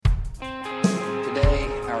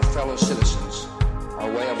fellow citizens,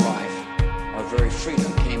 our way of life, our very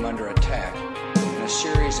freedom came under attack in a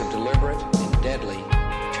series of deliberate and deadly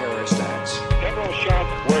terrorist acts. Several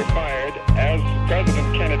shots were fired as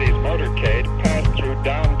President Kennedy's motorcade passed through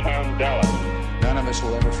downtown Dallas. None of us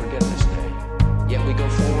will ever forget this day, yet we go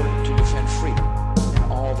forward to defend freedom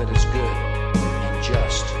and all that is good and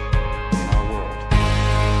just in our world.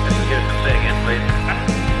 This is Houston. Say again, please.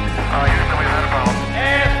 Houston, we've had a problem.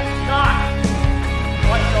 Ask not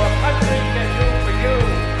what your country can do for you.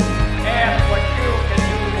 Ask what you can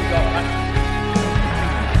do for your country.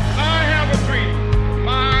 I have a dream.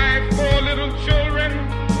 My 4 little children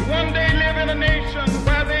will one day live in a nation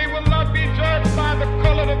where they will not be judged by the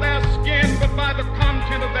color of their skin, but by the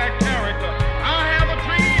content of their character. I have a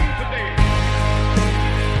dream today.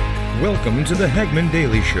 Welcome to the Hagman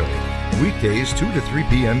Daily Show, weekdays 2 to 3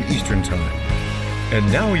 p.m. Eastern Time.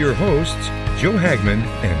 And now your hosts, Joe Hagman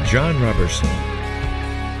and John Robertson.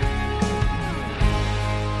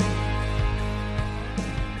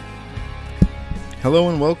 Hello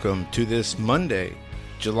and welcome to this Monday,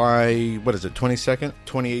 July, 22nd,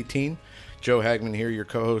 2018. Joe Hagman here, your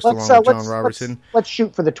co-host, along with John Robertson. Let's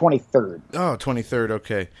shoot for the 23rd. Oh, 23rd,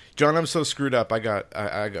 okay. John, I'm so screwed up. I got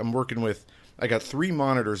 3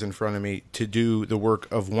 monitors in front of me to do the work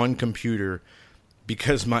of one computer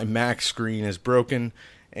because my Mac screen is broken,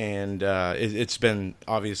 and it's been,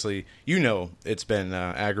 obviously, it's been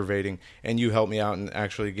aggravating, and you helped me out and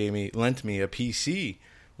actually lent me a PC,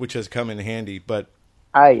 which has come in handy, but...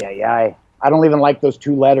 I don't even like those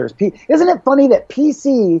 2 letters. Isn't it funny that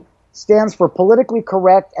PC stands for politically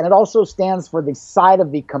correct, and it also stands for the side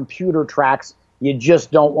of the computer tracks you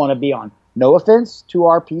just don't want to be on? No offense to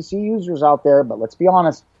our PC users out there, but let's be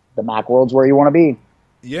honest, the Mac world's where you want to be.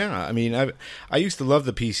 Yeah, I mean, I used to love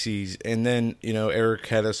the PCs, and then, Eric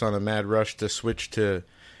had us on a mad rush to switch to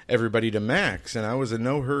everybody to Macs, and I was in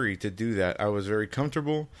no hurry to do that. I was very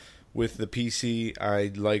comfortable with the PC.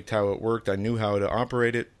 I liked how it worked. I knew how to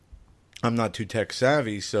operate it. I'm not too tech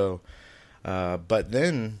savvy, so, but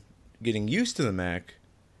then getting used to the Mac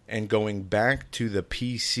and going back to the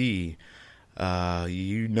PC,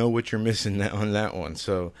 you know what you're missing on that one.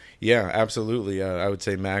 So yeah, absolutely. I would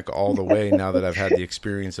say Mac all the way now that I've had the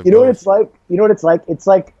experience of both. What it's like? It's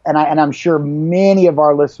like, and I'm sure many of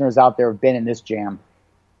our listeners out there have been in this jam.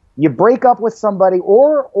 You break up with somebody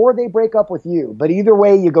or they break up with you. But either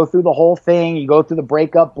way, you go through the whole thing. You go through the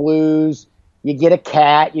breakup blues. You get a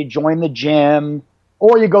cat. You join the gym.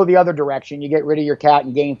 Or you go the other direction. You get rid of your cat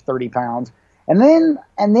and gain 30 pounds. And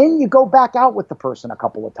then you go back out with the person a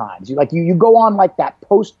couple of times. You go on like that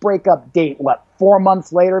post-breakup date, 4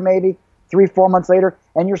 months later maybe? 3-4 months later?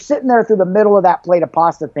 And you're sitting there through the middle of that plate of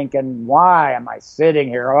pasta thinking, why am I sitting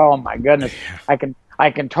here? Oh my goodness. Yeah. I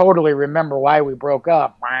can totally remember why we broke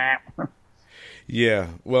up. Yeah,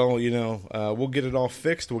 well, we'll get it all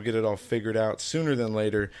fixed. We'll get it all figured out sooner than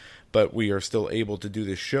later, but we are still able to do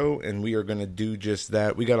this show, and we are going to do just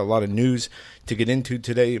that. We got a lot of news to get into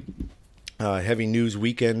today. Heavy news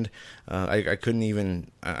weekend. I couldn't even...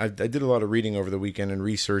 I did a lot of reading over the weekend and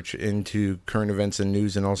research into current events and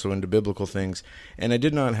news and also into biblical things, and I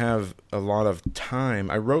did not have a lot of time.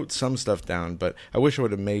 I wrote some stuff down, but I wish I would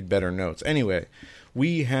have made better notes. Anyway,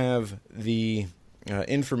 we have the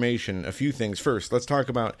information, a few things. First, let's talk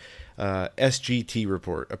about SGT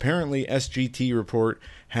Report. Apparently, SGT Report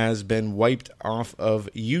has been wiped off of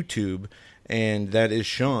YouTube, and that is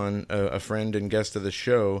Sean, a friend and guest of the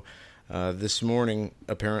show. This morning,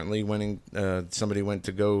 apparently, somebody went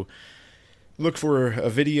to go look for a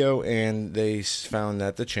video, and they found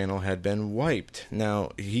that the channel had been wiped.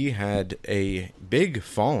 Now, he had a big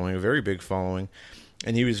following, a very big following,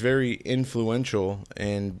 and he was very influential,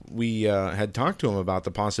 and we had talked to him about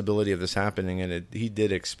the possibility of this happening, and he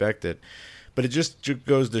did expect it. But it just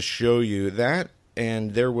goes to show you that,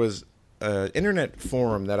 and there was an internet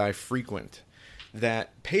forum that I frequent that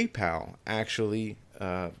PayPal actually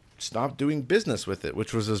stopped doing business with it,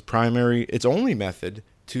 which was its only method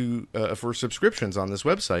for subscriptions on this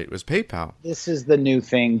website was PayPal. This is the new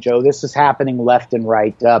thing, Joe. This is happening left and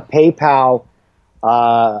right. PayPal.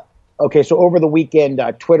 Okay, so over the weekend,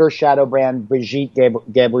 Twitter shadow brand Brigitte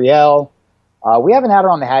Gabriel. We haven't had her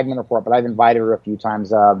on the Hagman Report, but I've invited her a few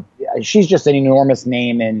times. She's just an enormous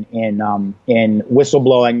name in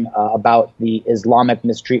whistleblowing about the Islamic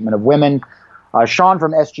mistreatment of women. Sean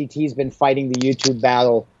from SGT has been fighting the YouTube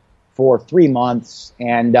battle for 3 months,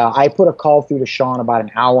 and I put a call through to Sean about an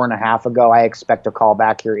hour and a half ago. I expect a call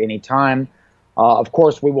back here anytime. Of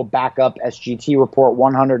course, we will back up SGT Report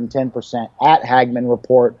 110% at Hagman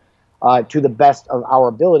Report to the best of our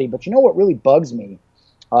ability. But you know what really bugs me,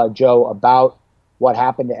 Joe, about what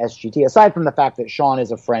happened to SGT, aside from the fact that Sean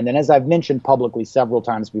is a friend, and as I've mentioned publicly several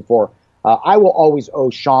times before, I will always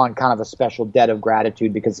owe Sean kind of a special debt of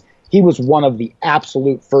gratitude because he was one of the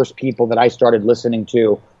absolute first people that I started listening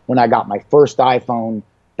to when I got my first iPhone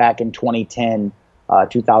back in 2010,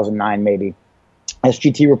 2009 maybe.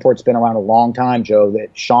 SGT Report's been around a long time, Joe, that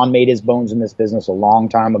Sean made his bones in this business a long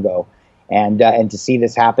time ago. And to see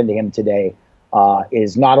this happen to him today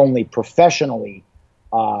is not only professionally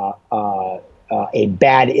a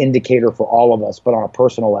bad indicator for all of us, but on a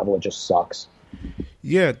personal level, it just sucks.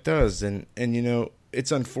 Yeah, it does. And you know,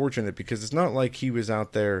 it's unfortunate because it's not like he was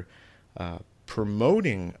out there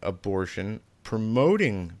promoting abortion,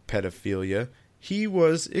 promoting pedophilia. He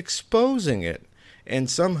was exposing it. And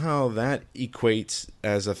somehow that equates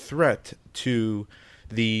as a threat to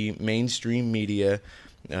the mainstream media,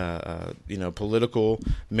 political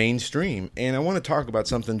mainstream. And I want to talk about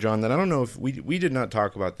something, John, that I don't know if we did not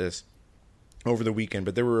talk about this over the weekend,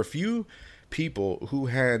 but there were a few people who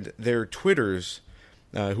had their Twitters,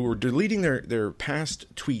 who were deleting their past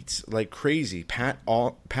tweets like crazy. Patton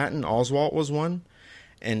Oswalt was one,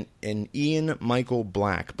 and Ian Michael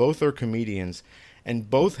Black. Both are comedians,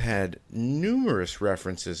 and both had numerous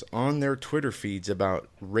references on their Twitter feeds about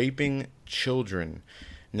raping children.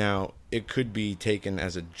 Now, it could be taken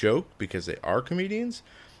as a joke because they are comedians.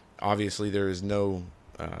 Obviously, there is no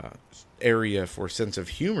area for sense of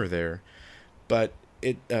humor there. But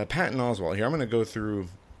Patton Oswalt here, I'm going to go through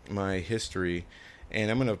my history,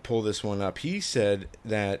 and I'm going to pull this one up. He said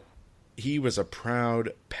that he was a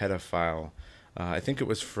proud pedophile. I think it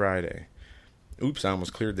was Friday. Oops, I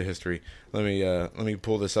almost cleared the history. Let me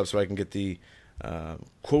pull this up so I can get the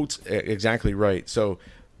quotes exactly right. So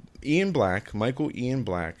Michael Ian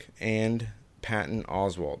Black, and Patton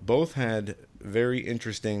Oswalt both had very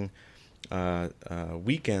interesting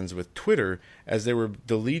weekends with Twitter as they were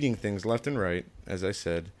deleting things left and right, as I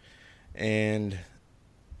said. And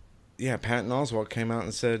yeah, Patton Oswalt came out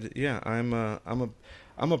and said, "Yeah, I'm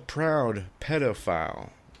a proud pedophile.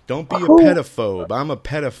 Don't be a pedophobe. I'm a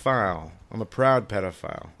pedophile. I'm a proud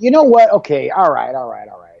pedophile." You know what? Okay, all right.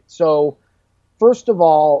 So, first of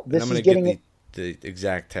all, this is getting the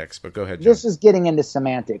exact text, but go ahead, John. This is getting into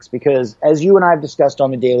semantics because, as you and I have discussed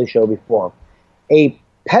on the Daily Show before, a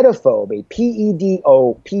pedophobe, a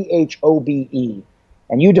pedophobe,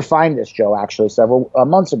 and you defined this, Joe, actually several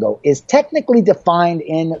months ago, is technically defined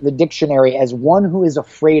in the dictionary as one who is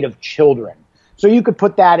afraid of children. So you could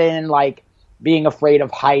put that in like being afraid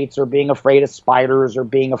of heights or being afraid of spiders or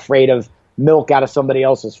being afraid of milk out of somebody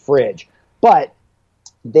else's fridge. But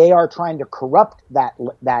they are trying to corrupt that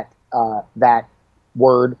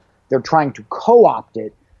word. They're trying to co-opt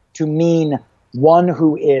it to mean one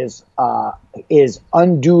who is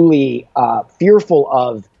unduly fearful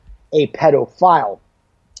of a pedophile.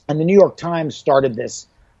 And the New York Times started this,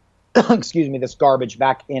 this garbage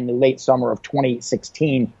back in the late summer of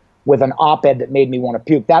 2016 with an op-ed that made me want to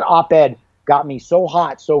puke. That op-ed got me so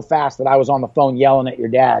hot so fast that I was on the phone yelling at your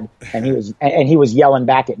dad, and he was yelling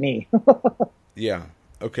back at me. Yeah.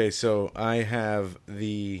 Okay. So I have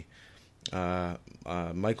the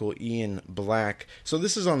Michael Ian Black. So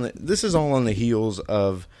this is all on the heels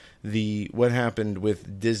of what happened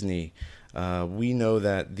with Disney. We know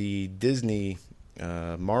that the Disney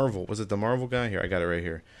Marvel, was it the Marvel guy? Here, I got it right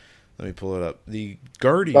here. Let me pull it up. The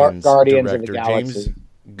Guardians director James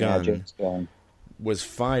Gunn was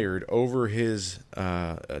fired over his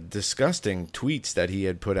disgusting tweets that he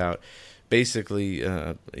had put out, basically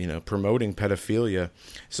promoting pedophilia.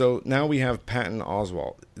 So now we have Patton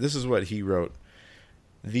Oswalt. This is what he wrote: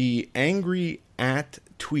 "The angry at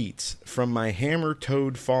tweets from my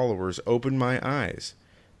hammer-toed followers opened my eyes.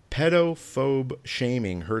 Pedophobe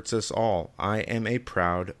shaming hurts us all. I am a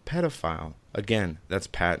proud pedophile." Again, that's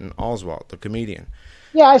Patton Oswalt, the comedian.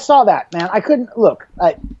 Yeah, I saw that, man. I couldn't look.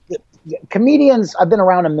 Comedians, I've been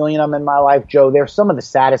around a million of them in my life, Joe. They're some of the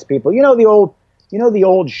saddest people. You know the old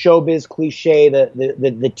showbiz cliche,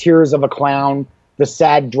 the tears of a clown, the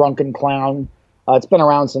sad drunken clown. It's been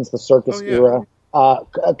around since the circus era.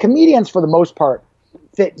 Comedians, for the most part,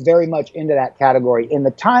 fit very much into that category. In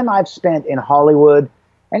the time I've spent in Hollywood,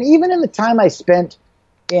 and even in the time I spent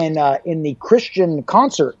in the Christian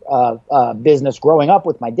concert business growing up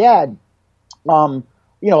with my dad, a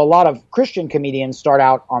lot of Christian comedians start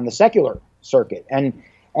out on the secular circuit, and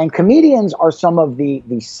comedians are some of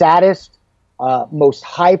the saddest, most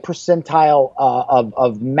high percentile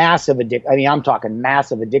of massive addiction. I mean, I'm talking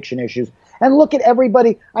massive addiction issues. And look at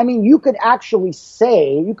everybody. I mean, you could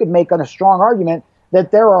make a strong argument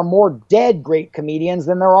that there are more dead great comedians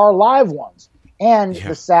than there are live ones. And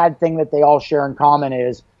the sad thing that they all share in common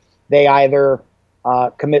is they either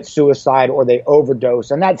commit suicide or they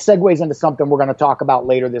overdose. And that segues into something we're going to talk about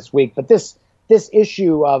later this week. But this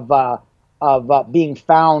issue of being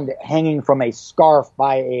found hanging from a scarf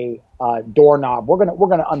by a doorknob, we're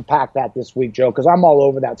gonna unpack that this week, Joe, because I'm all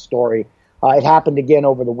over that story. It happened again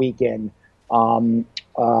over the weekend. Anyway,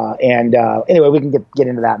 we can get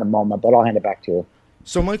into that in a moment, but I'll hand it back to you.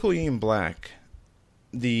 So Michael Ian Black,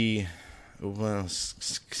 the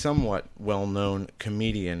somewhat well-known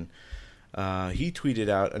comedian, he tweeted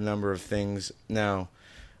out a number of things. Now,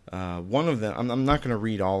 one of them, I'm not going to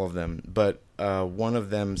read all of them, but one of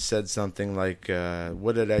them said something like,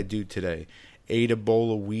 what did I do today? Ate a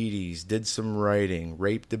bowl of Wheaties, did some writing,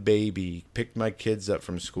 raped a baby, picked my kids up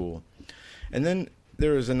from school. And then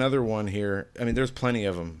there is another one here. I mean, there's plenty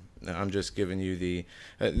of them. I'm just giving you the...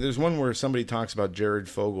 there's one where somebody talks about Jared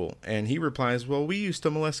Fogle, and he replies, well, we used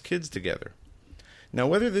to molest kids together. Now,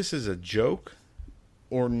 whether this is a joke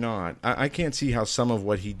or not, I can't see how some of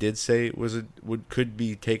what he did say could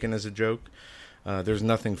be taken as a joke. There's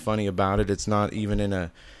nothing funny about it. It's not even in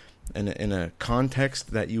a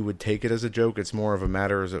context that you would take it as a joke. It's more of a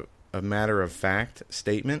matter of fact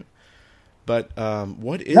statement. But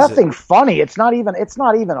what is nothing funny? It's not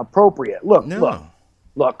even appropriate.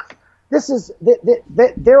 Look. This is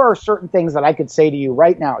there are certain things that I could say to you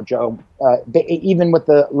right now, Joe, even with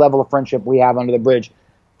the level of friendship we have under the bridge,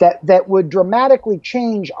 that would dramatically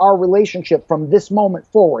change our relationship from this moment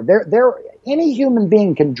forward. Any human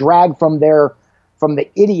being can drag from the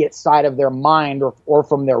idiot side of their mind or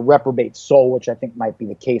from their reprobate soul, which I think might be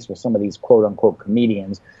the case with some of these quote unquote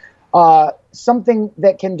comedians, something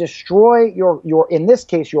that can destroy your in this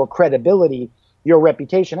case your credibility, your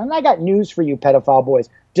reputation. And I got news for you, pedophile boys.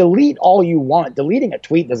 Delete all you want. Deleting a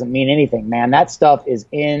tweet doesn't mean anything, man. That stuff is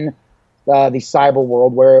in the cyber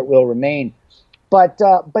world where it will remain. But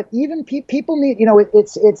even people need,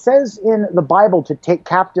 it says in the Bible to take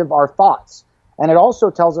captive our thoughts. And it also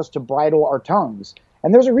tells us to bridle our tongues.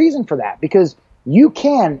 And there's a reason for that, because you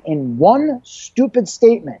can, in one stupid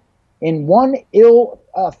statement, in one ill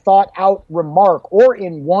thought out remark, or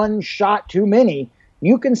in one shot too many,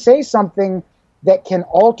 you can say something that can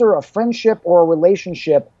alter a friendship or a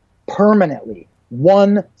relationship permanently.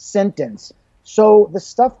 One sentence. So the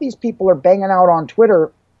stuff these people are banging out on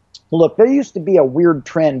Twitter, look, there used to be a weird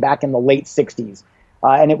trend back in the late 60s,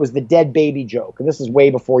 and it was the dead baby joke. And this is way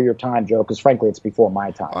before your time, Joe, because frankly, it's before my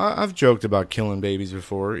time. I've joked about killing babies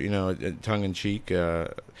before, tongue in cheek,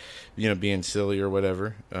 being silly or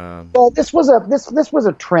whatever. Well, this was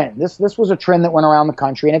a trend. This was a trend that went around the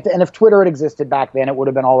country, and if Twitter had existed back then, it would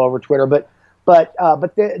have been all over Twitter. But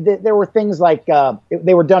there were things like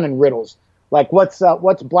they were done in riddles, like what's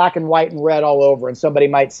black and white and red all over, and somebody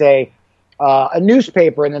might say a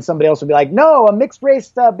newspaper, and then somebody else would be like, no, a mixed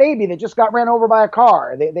race baby that just got ran over by a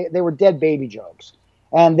car. They were dead baby jokes,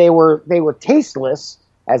 and they were tasteless,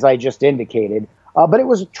 as I just indicated. But it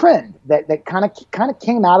was a trend that kind of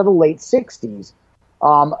came out of the late 60s,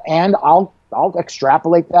 and I'll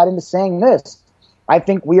extrapolate that into saying this. I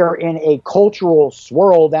think we are in a cultural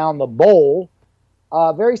swirl down the bowl,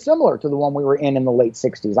 very similar to the one we were in the late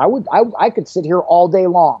 60s. I could sit here all day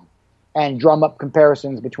long and drum up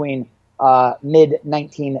comparisons between mid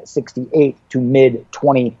 1968 to mid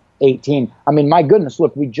 2018. I mean, my goodness,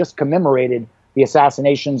 look, we just commemorated the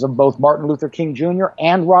assassinations of both Martin Luther King Jr.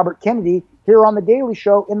 and Robert Kennedy here on The Daily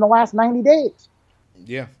Show in the last 90 days.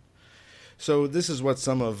 Yeah. So this is what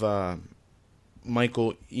some of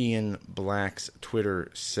Michael Ian Black's Twitter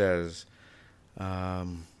says.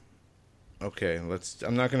 Okay,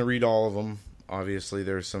 I'm not going to read all of them. Obviously,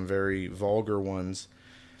 there's some very vulgar ones.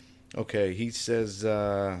 Okay, he says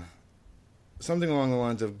something along the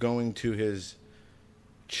lines of going to his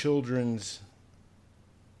children's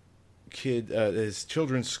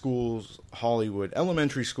school's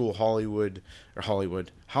elementary school Halloween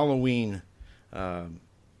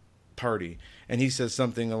party. And he says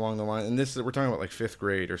something along the line, and we're talking about like 5th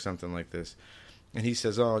grade or something like this. And he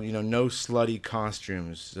says, no slutty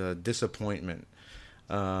costumes, disappointment.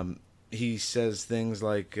 He says things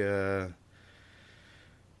like,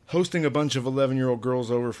 hosting a bunch of 11-year-old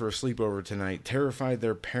girls over for a sleepover tonight, terrified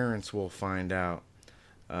their parents will find out.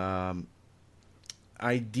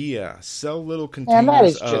 Idea, sell little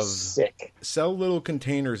containers sick. Sell little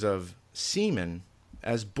containers of semen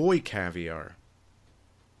as boy caviar.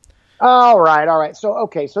 All right.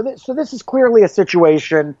 So this is clearly a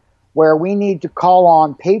situation where we need to call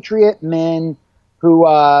on patriot men who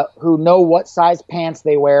know what size pants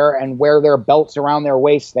they wear and wear their belts around their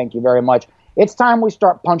waists. Thank you very much. It's time we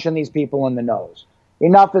start punching these people in the nose.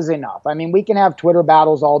 Enough is enough. I mean, we can have Twitter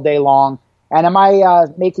battles all day long. And am I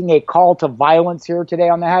making a call to violence here today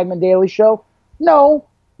on the Hagman Daily Show? No,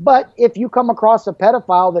 but if you come across a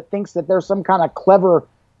pedophile that thinks that there's some kind of clever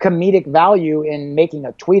comedic value in making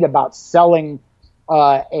a tweet about selling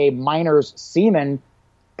a minor's semen,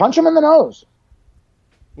 punch him in the nose.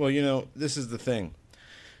 Well, this is the thing.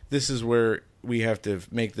 This is where we have to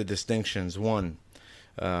make the distinctions. One,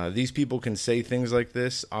 these people can say things like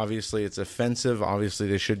this. Obviously, it's offensive. Obviously,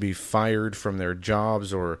 they should be fired from their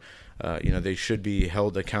jobs, or they should be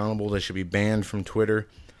held accountable. They should be banned from Twitter.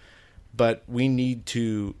 But we need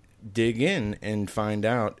to dig in and find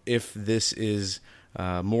out if this is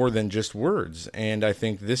more than just words. And I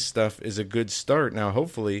think this stuff is a good start. Now,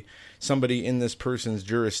 hopefully, somebody in this person's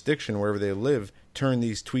jurisdiction, wherever they live, turn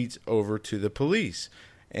these tweets over to the police.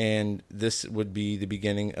 And this would be the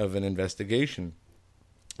beginning of an investigation.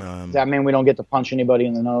 Does that mean we don't get to punch anybody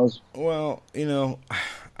in the nose? Well,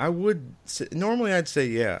 I would say, normally I'd say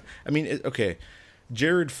yeah. I mean, okay,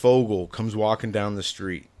 Jared Fogle comes walking down the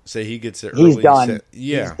street. Say he gets it early. He's done.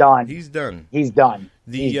 Yeah, he's done. He's done. He's done.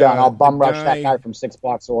 He's done. I'll bum rush that guy from 6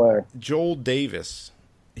 blocks away. Joel Davis,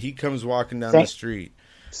 he comes walking down the street.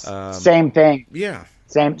 Same thing. Yeah.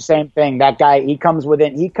 Same thing. That guy, he comes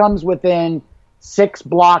within 6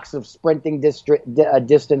 blocks of sprinting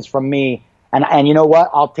distance from me. And you know what?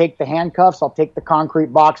 I'll take the handcuffs, I'll take the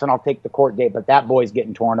concrete box, and I'll take the court date. But that boy's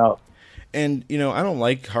getting torn up. And, I don't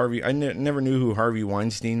like Harvey. I never knew who Harvey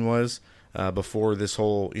Weinstein was before this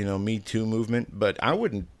whole, Me Too movement. But I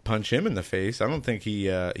wouldn't punch him in the face. I don't think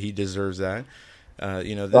he deserves that.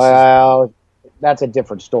 That's a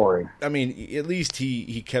different story. I mean, at least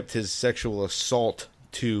he kept his sexual assault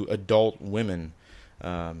to adult women.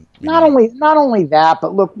 Not only that,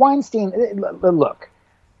 but look, Weinstein. Look,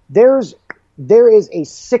 there is a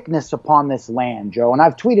sickness upon this land, Joe, and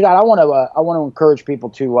I've tweeted out. I want to encourage people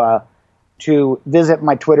to visit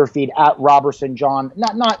my Twitter feed at Robertson John.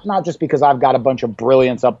 Not just because I've got a bunch of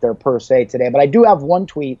brilliance up there per se today, but I do have one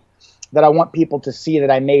tweet that I want people to see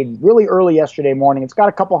that I made really early yesterday morning. It's got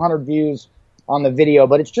a couple hundred views on the video,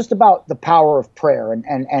 but it's just about the power of prayer,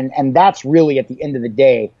 and that's really at the end of the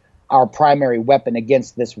day our primary weapon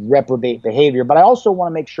against this reprobate behavior. But I also want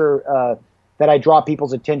to make sure that I draw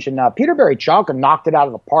people's attention. Peter Barry Chalka knocked it out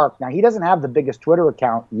of the park. Now, he doesn't have the biggest Twitter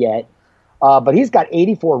account yet, but he's got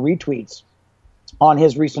 84 retweets on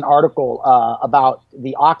his recent article about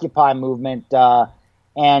the Occupy movement,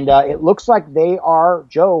 and it looks like they are,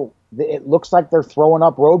 Joe, it looks like they're throwing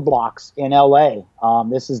up roadblocks in L.A.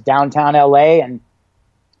 This is downtown L.A., and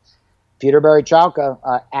Peter Barry Chalka,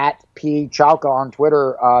 at P. Chalka on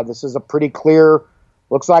Twitter, this is a pretty clear,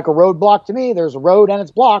 looks like a roadblock to me. There's a road and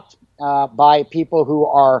it's blocked by people who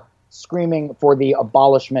are screaming for the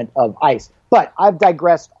abolishment of ICE. But I've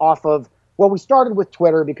digressed off of, we started with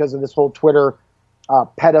Twitter because of this whole Twitter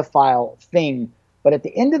pedophile thing. But at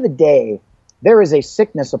the end of the day, there is a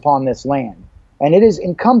sickness upon this land. And it is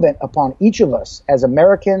incumbent upon each of us as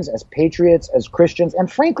Americans, as patriots, as Christians,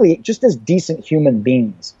 and frankly, just as decent human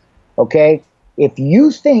beings. Okay? If you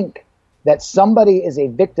think that somebody is a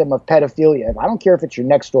victim of pedophilia, I don't care if it's your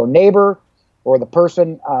next door neighbor or the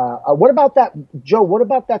person, what about that, Joe, what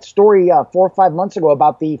about that story 4 or 5 months ago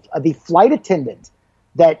about the flight attendant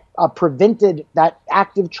that prevented that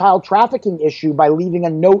active child trafficking issue by leaving a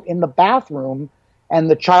note in the bathroom, and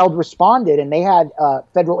the child responded, and they had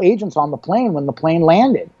federal agents on the plane when the plane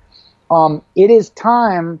landed? It is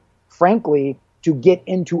time, frankly, to get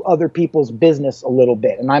into other people's business a little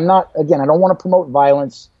bit. And I'm not, again, I don't want to promote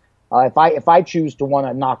violence. If I choose to want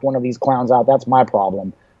to knock one of these clowns out, that's my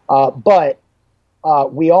problem. But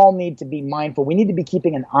we all need to be mindful. We need to be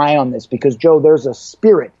keeping an eye on this because, Joe, there's a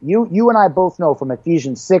spirit. You and I both know from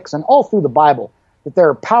Ephesians 6 and all through the Bible that there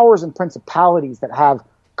are powers and principalities that have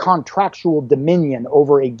contractual dominion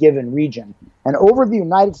over a given region. And over the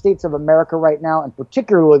United States of America right now, and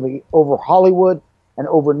particularly over Hollywood and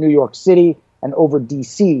over New York City and over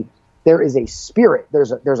D.C., there is a spirit.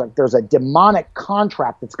 There's a demonic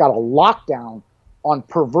contract that's got a lockdown on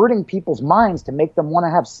perverting people's minds to make them want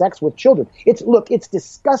to have sex with children. It's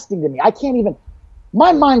disgusting to me.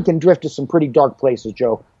 My mind can drift to some pretty dark places,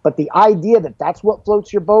 Joe, but the idea that that's what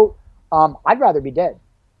floats your boat, I'd rather be dead.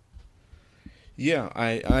 Yeah,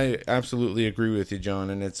 I absolutely agree with you,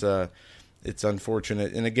 John, and it's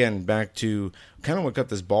unfortunate. And again, back to kind of what got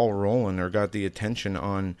this ball rolling or got the attention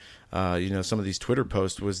on some of these Twitter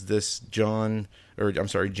posts was this James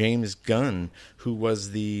Gunn, who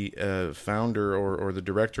was the founder or the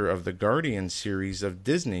director of the Guardian series of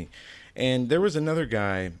Disney. And there was another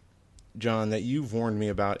guy, John, that you've warned me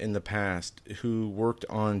about in the past who worked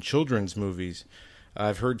on children's movies.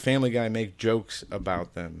 I've heard Family Guy make jokes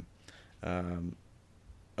about them,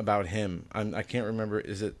 about him. I can't remember.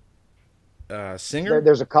 Is it Singer?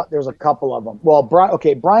 There's a couple of them. Well,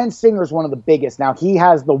 Bryan Singer's one of the biggest. Now he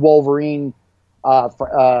has the Wolverine,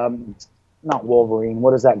 not Wolverine.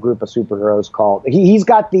 What is that group of superheroes called? He's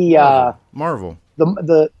got the Marvel.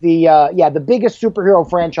 The biggest superhero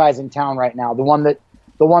franchise in town right now. The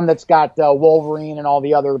one that's got Wolverine and all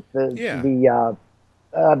the other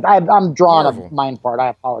I'm drawing Marvel. a mind part. I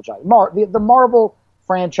apologize. The Marvel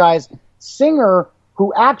franchise. Singer,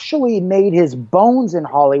 who actually made his bones in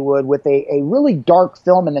Hollywood with a really dark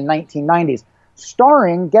film in the 1990s,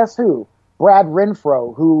 starring, guess who? Brad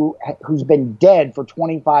Renfro, who's been dead for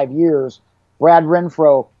 25 years. Brad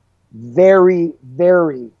Renfro, very,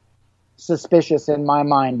 very suspicious in my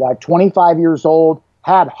mind. 25 years old,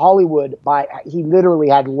 had Hollywood he literally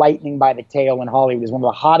had lightning by the tail in Hollywood. He's one of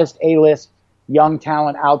the hottest A-list young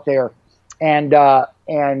talent out there. And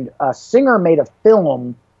Singer made a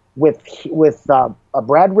film with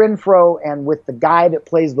Brad Renfro and with the guy that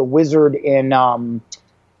plays the wizard in the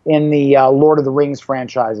Lord of the Rings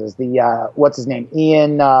franchises. What's his name?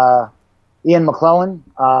 Ian McClellan.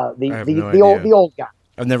 The old guy.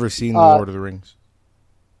 I've never seen the Lord of the Rings.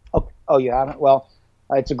 Oh, you haven't? Well,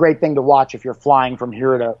 it's a great thing to watch if you're flying from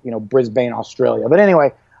here to Brisbane, Australia. But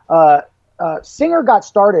anyway, Singer got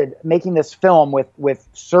started making this film with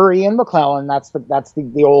Sir Ian McClellan. That's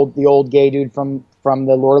the old gay dude from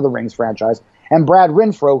the Lord of the Rings franchise, and Brad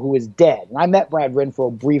Renfro, who is dead. And I met Brad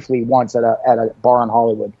Renfro briefly once at a bar in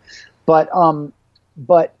Hollywood, but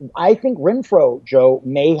I think Renfro, Joe,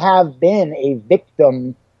 may have been a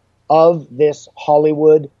victim of this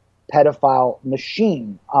Hollywood pedophile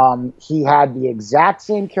machine. He had the exact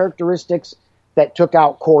same characteristics that took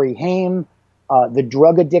out Corey Haim. The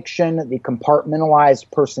drug addiction, the compartmentalized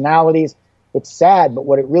personalities. It's sad, but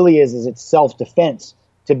what it really is it's self-defense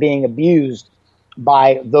to being abused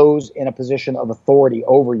by those in a position of authority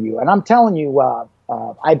over you. And I'm telling you,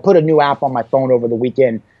 I put a new app on my phone over the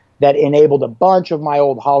weekend that enabled a bunch of my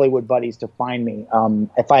old Hollywood buddies to find me.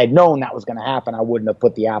 If I had known that was going to happen, I wouldn't have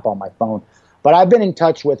put the app on my phone. But I've been in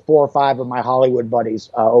touch with 4 or 5 of my Hollywood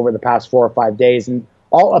buddies over the past 4 or 5 days, and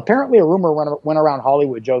apparently a rumor went around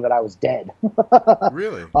Hollywood, Joe, that I was dead.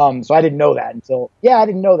 Really? So I didn't know that until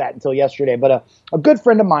yesterday. But a good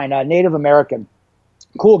friend of mine, a Native American,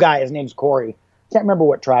 cool guy. His name's Corey. Can't remember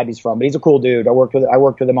what tribe he's from, but he's a cool dude. I worked with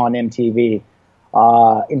him on MTV.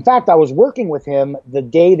 In fact, I was working with him the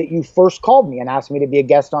day that you first called me and asked me to be a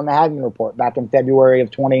guest on the Hagman Report back in February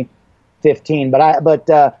of 2015.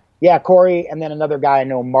 Yeah, Corey, and then another guy I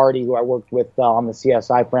know, Marty, who I worked with on the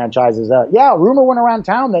CSI franchises. A rumor went around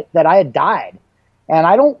town that I had died. And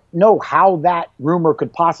I don't know how that rumor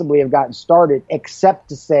could possibly have gotten started, except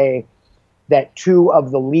to say that 2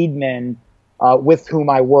 of the lead men with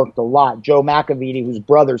whom I worked a lot, Joe McAvity, whose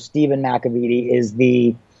brother, Stephen McAvity, is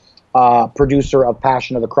the producer of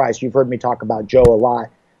Passion of the Christ. You've heard me talk about Joe a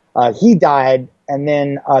lot. He died. And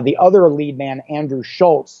then the other lead man, Andrew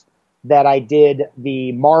Schultz, that I did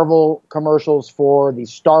the Marvel commercials for, the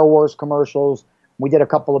Star Wars commercials. We did a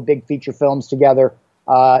couple of big feature films together.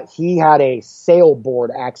 He had a sailboard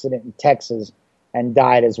accident in Texas and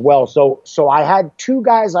died as well. So I had 2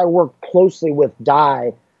 guys I worked closely with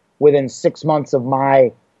die within 6 months of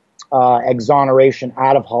my exoneration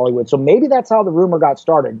out of Hollywood. So maybe that's how the rumor got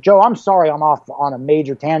started. Joe, I'm sorry I'm off on a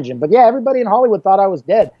major tangent, but yeah, everybody in Hollywood thought I was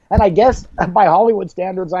dead. And I guess by Hollywood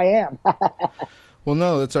standards, I am. Well,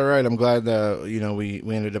 no, that's all right. I'm glad that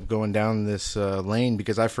we ended up going down this lane,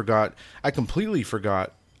 because I completely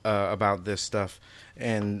forgot about this stuff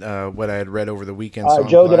and what I had read over the weekend. So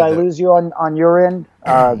Joe, did I lose you on your end?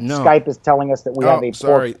 No. Skype is telling us that we have a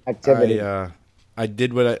poor activity. I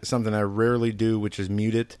did something I rarely do, which is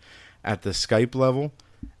mute it at the Skype level,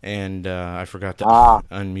 and I forgot to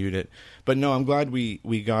unmute it. But no, I'm glad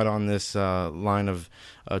we got on this line of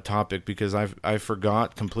topic, because I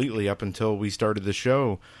forgot completely up until we started the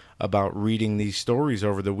show about reading these stories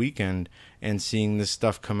over the weekend and seeing this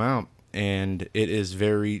stuff come out, and it is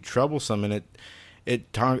very troublesome, and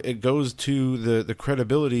it goes to the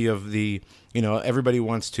credibility of the everybody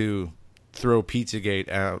wants to throw Pizzagate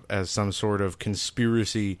out as some sort of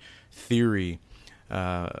conspiracy theory.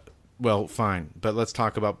 Well, fine, but let's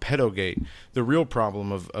talk about Pedogate, the real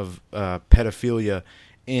problem of pedophilia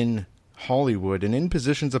in Hollywood and in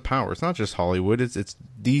positions of power. It's not just Hollywood; it's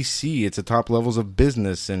DC. It's the top levels of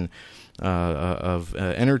business and of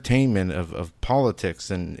entertainment, of politics,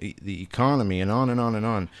 and the economy, and on and on and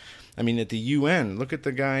on. I mean, at the UN, look at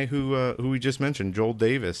the guy who we just mentioned, Joel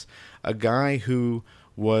Davis, a guy who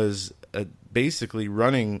was basically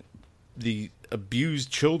running the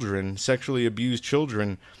sexually abused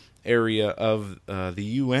children area of the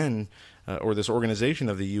UN, or this organization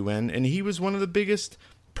of the UN, and he was one of the biggest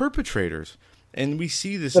perpetrators. And we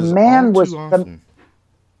see this the man was too often.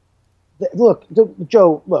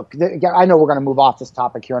 Joe, I know we're going to move off this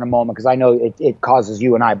topic here in a moment because I know it causes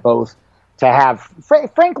you and I both to have,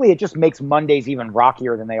 frankly, it just makes Mondays even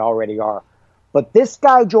rockier than they already are. But this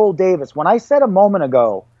guy, Joel Davis, when I said a moment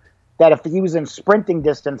ago that if he was in sprinting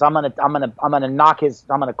distance, I'm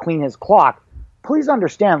gonna clean his clock. Please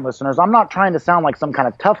understand, listeners, I'm not trying to sound like some kind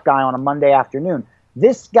of tough guy on a Monday afternoon.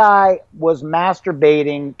 This guy was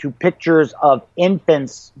masturbating to pictures of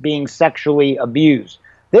infants being sexually abused.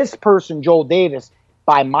 This person, Joel Davis,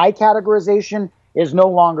 by my categorization, is no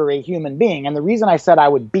longer a human being. And the reason I said I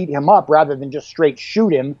would beat him up rather than just straight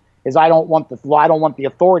shoot him is I don't want the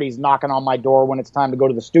authorities knocking on my door when it's time to go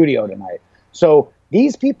to the studio tonight. So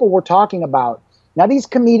these people we're talking about, now these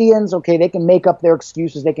comedians, okay, they can make up their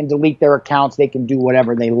excuses, they can delete their accounts, they can do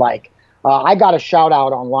whatever they like. I got a shout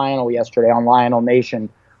out on Lionel yesterday, on Lionel Nation,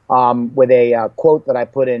 with a quote that I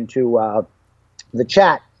put into the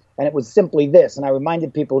chat. And it was simply this, and I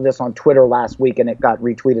reminded people of this on Twitter last week, and it got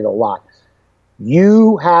retweeted a lot.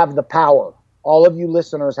 You have the power. All of you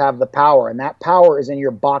listeners have the power, and that power is in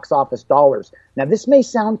your box office dollars. Now, this may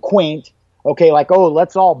sound quaint, okay, like, oh,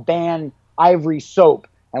 let's all ban Ivory Soap,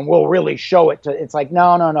 and we'll really show it. It's like,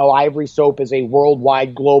 no. Ivory Soap is a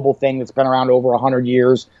worldwide global thing that's been around over 100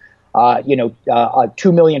 years.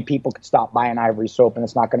 2 million people could stop buying Ivory Soap, and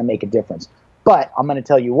it's not going to make a difference. But I'm going to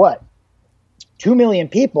tell you what. 2 million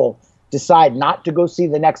people decide not to go see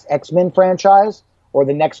the next X-Men franchise or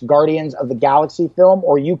the next Guardians of the Galaxy film,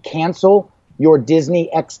 or you cancel your Disney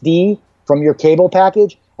XD from your cable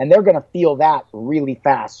package, and they're going to feel that really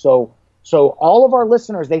fast. So all of our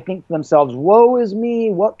listeners, they think to themselves, woe is me,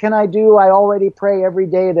 what can I do? I already pray every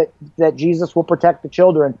day that Jesus will protect the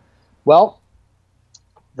children. Well,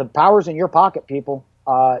 the power's in your pocket, people.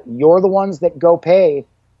 You're the ones that go pay,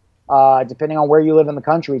 depending on where you live in the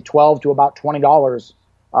country, $12 to about $20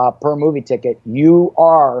 per movie ticket. You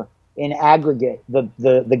are, in aggregate,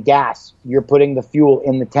 the gas. You're putting the fuel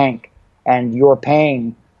in the tank, and you're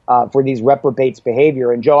paying for these reprobates'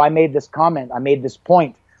 behavior. And Joe, I made this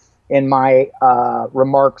point in my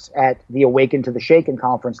remarks at the Awaken to the Shaken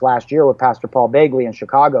conference last year with Pastor Paul Begley in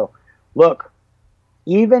Chicago. Look,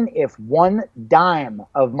 even if one dime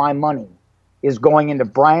of my money is going into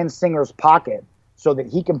Bryan Singer's pocket so that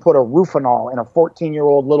he can put a Rufinol in a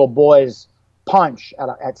 14-year-old little boy's punch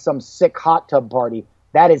at some sick hot tub party,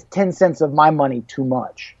 that is 10 cents of my money too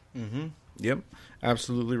much. Mm-hmm. Yep,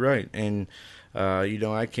 absolutely right. And,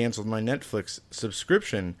 I canceled my Netflix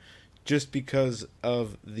subscription just because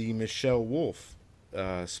of the Michelle Wolf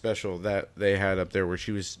special that they had up there where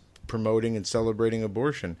she was promoting and celebrating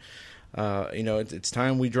abortion. It's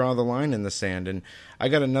time we draw the line in the sand. And I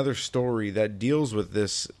got another story that deals with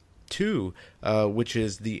this too, which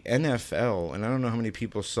is the NFL. And I don't know how many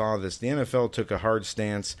people saw this. The NFL took a hard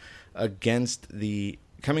stance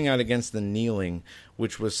coming out against the kneeling,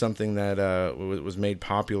 which was something that was made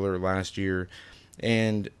popular last year.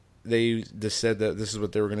 And they just said that this is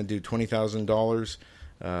what they were going to do,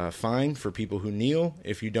 $20,000 fine for people who kneel.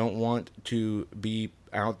 If you don't want to be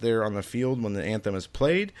out there on the field when the anthem is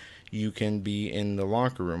played, you can be in the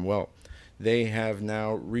locker room. Well, they have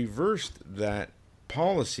now reversed that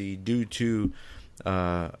policy due to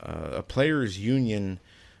a players' union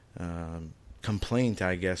complaint,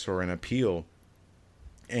 I guess, or an appeal.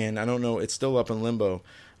 And I don't know, it's still up in limbo.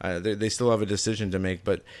 They still have a decision to make,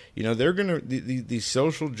 but they're gonna the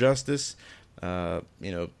social justice, whatever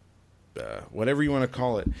you want to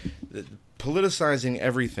call it, politicizing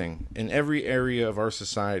everything in every area of our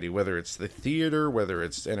society, whether it's the theater, whether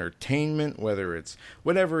it's entertainment, whether it's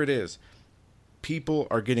whatever it is. People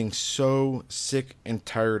are getting so sick and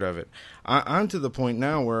tired of it. I'm to the point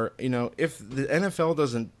now where, if the NFL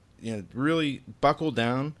doesn't, really buckle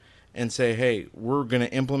down and say, hey, we're going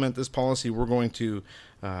to implement this policy, we're going to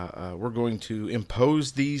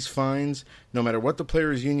impose these fines, no matter what the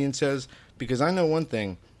players' union says. Because I know one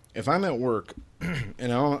thing: if I'm at work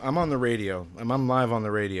and I'm on the radio, and I'm live on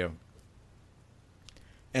the radio,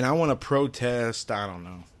 and I want to protest, I don't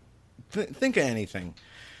know, think of anything.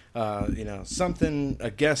 Something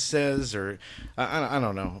a guest says, or I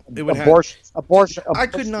don't know. It would abortion. I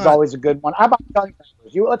could not. Is always a good one. How about gun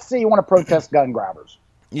grabbers? Let's say you want to protest gun grabbers.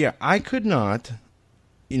 Yeah, I could not,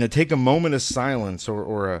 take a moment of silence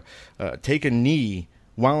or take a knee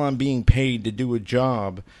while I'm being paid to do a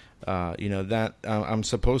job, that I'm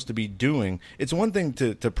supposed to be doing. It's one thing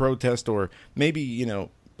to protest, or maybe,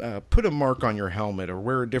 put a mark on your helmet or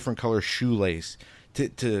wear a different color shoelace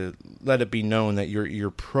to let it be known that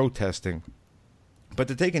you're protesting. But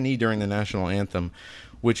to take a knee during the national anthem,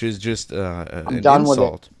 which is just an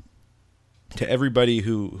insult. to everybody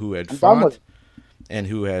who had I'm done with fought it. and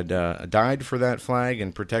who had died for that flag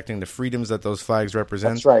and protecting the freedoms that those flags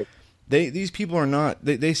represent. That's right. These people are not.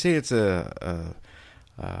 They say it's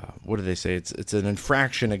what do they say? It's an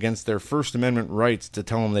infraction against their First Amendment rights to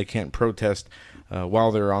tell them they can't protest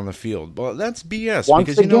while they're on the field. Well, that's BS. Once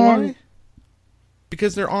because you know again, why?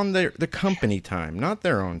 Because they're on the company time, not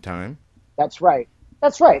their own time. That's right.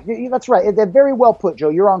 That's right. That's right. They're very well put, Joe.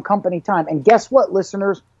 You're on company time. And guess what,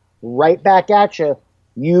 listeners? Right back at you.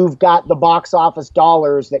 You've got the box office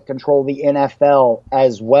dollars that control the NFL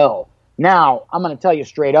as well. Now, I'm going to tell you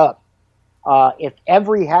straight up, if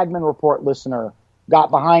every Hagman Report listener got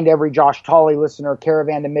behind every Josh Tolley listener,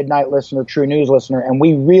 Caravan to Midnight listener, True News listener, and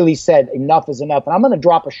we really said enough is enough. And I'm going to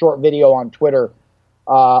drop a short video on Twitter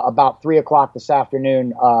about 3 o'clock this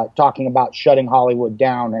afternoon talking about shutting Hollywood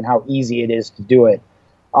down and how easy it is to do it.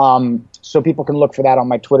 So people can look for that on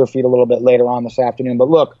my Twitter feed a little bit later on this afternoon. But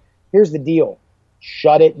look, here's the deal.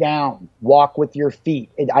 Shut it down. Walk with your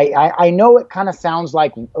feet. I know it kind of sounds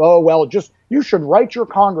like, oh, well, just you should write your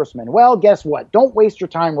congressman. Well, guess what? Don't waste your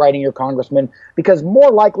time writing your congressman, because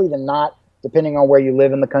more likely than not, depending on where you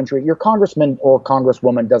live in the country, your congressman or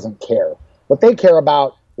congresswoman doesn't care. What they care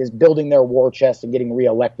about is building their war chest and getting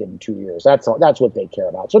reelected in 2 years. That's what they care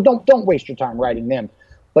about. So don't waste your time writing them.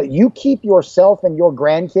 But you keep yourself and your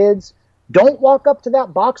grandkids. Don't walk up to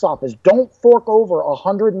that box office. Don't fork over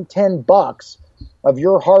 $110 of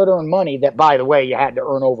your hard-earned money that, by the way, you had to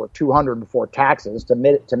earn over $200 before taxes to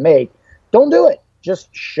make. Don't do it. Just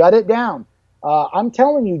shut it down. I'm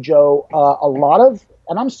telling you, Joe, a lot of,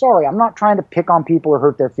 and I'm sorry, I'm not trying to pick on people or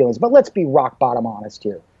hurt their feelings, but let's be rock bottom honest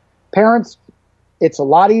here. Parents, it's a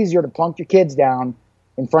lot easier to plunk your kids down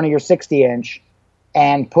in front of your 60-inch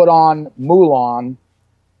and put on Mulan,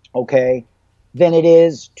 okay, than it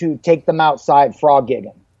is to take them outside frog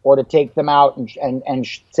gigging, or to take them out and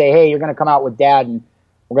say, hey, you're going to come out with dad and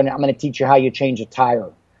I'm going to teach you how you change a tire.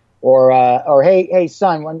 Or hey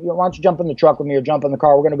son, why don't you jump in the truck with me or jump in the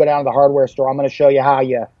car? We're going to go down to the hardware store. I'm going to show you how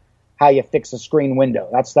you fix a screen window.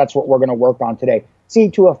 That's what we're going to work on today. See,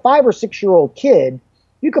 to a 5 or 6 year old kid,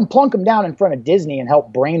 you can plunk them down in front of Disney and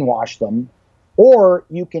help brainwash them, or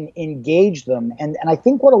you can engage them. And I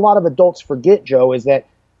think what a lot of adults forget, Joe, is that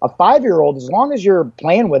a 5-year-old, as long as you're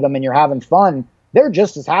playing with them and you're having fun, they're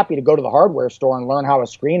just as happy to go to the hardware store and learn how a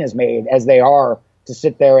screen is made as they are to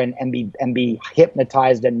sit there and be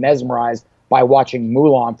hypnotized and mesmerized by watching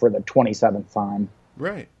Mulan for the 27th time.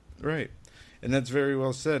 Right. And that's very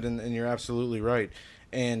well said, and you're absolutely right.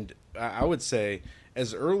 And I would say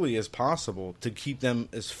as early as possible to keep them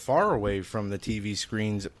as far away from the TV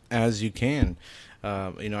screens as you can.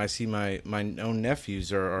 I see my own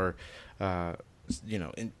nephews are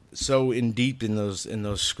so in deep in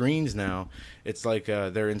those screens now. It's like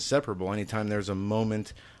they're inseparable. Anytime there's a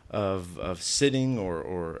moment of sitting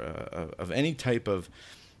or of any type of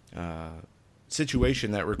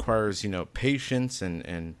situation that requires patience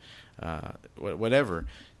and whatever,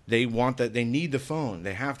 they want that. They need the phone.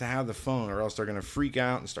 They have to have the phone, or else they're going to freak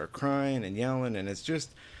out and start crying and yelling. And it's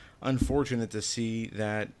just unfortunate to see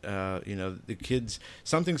that the kids,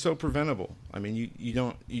 something so preventable. I mean,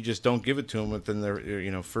 you just don't give it to them within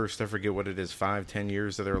their first, I forget what it is, 5-10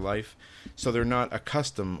 years of their life. So they're not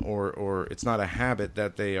accustomed, or it's not a habit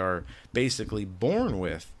that they are basically born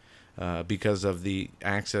with because of the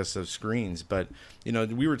access of screens. But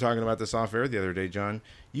we were talking about this off air the other day, John.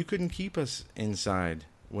 You couldn't keep us inside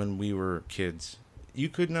when we were kids. You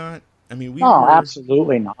could not. I mean,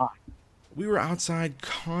 absolutely not. We were outside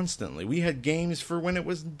constantly. We had games for when it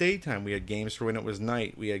was daytime. We had games for when it was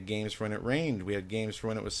night. We had games for when it rained. We had games for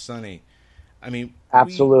when it was sunny. I mean,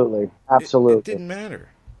 absolutely. It didn't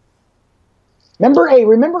matter.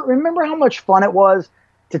 Remember how much fun it was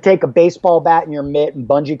to take a baseball bat in your mitt and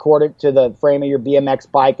bungee cord it to the frame of your BMX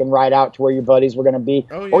bike and ride out to where your buddies were going to be,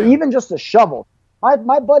 or even just a shovel.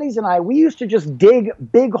 My buddies and I, we used to just dig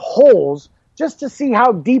big holes just to see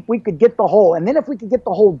how deep we could get the hole. And then if we could get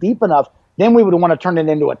the hole deep enough, then we would want to turn it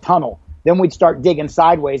into a tunnel. Then we'd start digging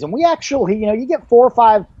sideways. And we actually, you get 4 or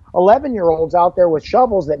 5 11-year-olds out there with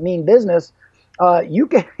shovels that mean business. You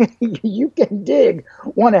can dig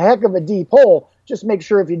one a heck of a deep hole. Just make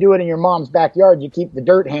sure if you do it in your mom's backyard, you keep the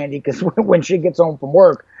dirt handy, because when she gets home from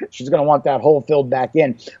work, she's going to want that hole filled back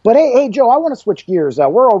in. But hey, Joe, I want to switch gears.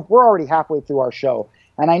 We're already halfway through our show,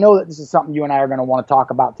 and I know that this is something you and I are going to want to talk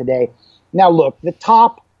about today. Now, look, the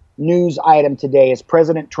top news item today is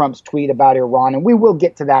President Trump's tweet about Iran, and we will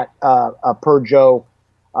get to that per Joe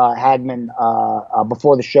Hagman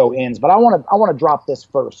before the show ends. But I want to drop this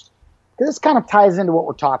first, because this kind of ties into what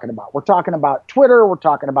we're talking about. We're talking about Twitter. We're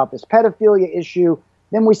talking about this pedophilia issue.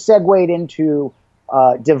 Then we segued into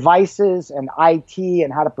devices and IT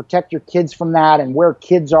and how to protect your kids from that and where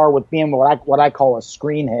kids are with being what I call a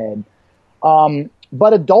screenhead.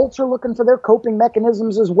 But adults are looking for their coping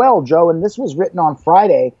mechanisms as well, Joe. And this was written on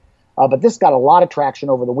Friday, but this got a lot of traction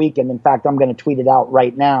over the weekend. In fact, I'm going to tweet it out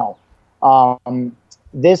right now.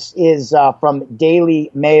 This is from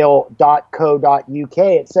dailymail.co.uk.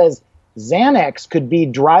 It says, Xanax could be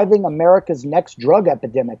driving America's next drug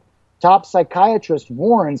epidemic. Top psychiatrist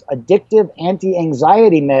warns addictive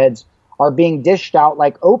anti-anxiety meds are being dished out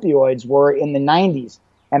like opioids were in the 90s,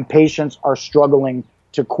 and patients are struggling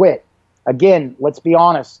to quit. Again, let's be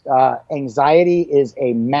honest. Anxiety is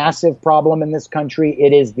a massive problem in this country.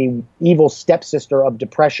 It is the evil stepsister of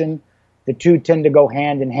depression. The two tend to go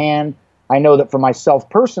hand in hand. I know that for myself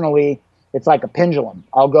personally, it's like a pendulum.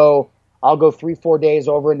 I'll go 3-4 days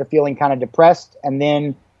over into feeling kind of depressed. And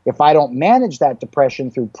then if I don't manage that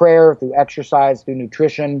depression through prayer, through exercise, through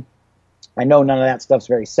nutrition, I know none of that stuff's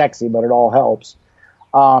very sexy, but it all helps.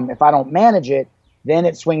 If I don't manage it, then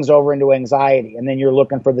it swings over into anxiety. And then you're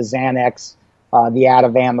looking for the Xanax, the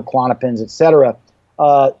Ativan, the Klonopins, etc.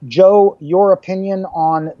 Joe, your opinion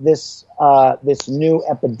on this new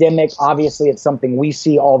epidemic? Obviously, it's something we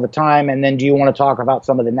see all the time. And then do you want to talk about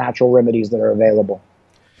some of the natural remedies that are available?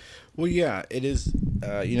 Well, yeah, it is.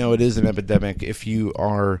 It is an epidemic if you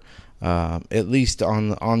are at least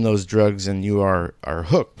on those drugs and you are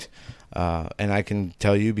hooked. And I can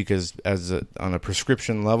tell you because on a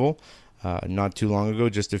prescription level, not too long ago,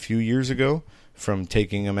 just a few years ago, from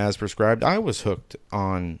taking them as prescribed, I was hooked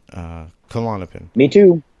on Klonopin. Me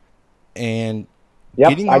too. And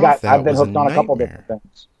I've been hooked on a couple different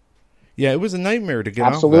things. Yeah, it was a nightmare to get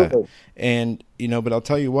Absolutely. off that. And but I'll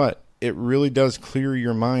tell you what, it really does clear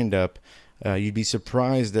your mind up. You'd be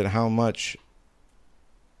surprised at how much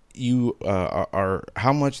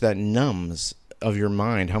how much that numbs of your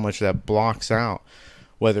mind, how much that blocks out,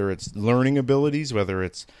 whether it's learning abilities, whether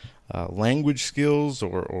it's language skills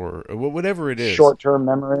or whatever it is. Short-term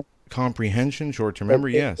memory. Comprehension, short-term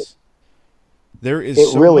memory, yes. There is it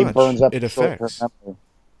so really much burns up it short-term affects. memory.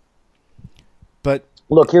 But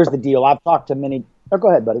look, here's the deal. I've talked to many. Oh, go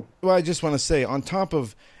ahead, buddy. Well, I just want to say, on top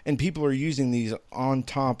of, and people are using these on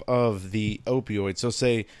top of the opioid. So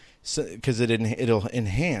say, because it'll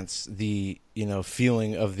enhance the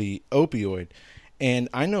feeling of the opioid, and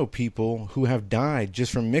I know people who have died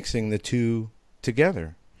just from mixing the two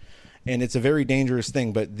together, and it's a very dangerous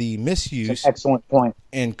thing. But the misuse, excellent point,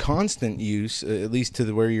 and constant use, at least to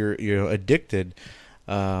where you're addicted,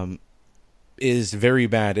 is very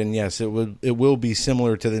bad. And yes, it will be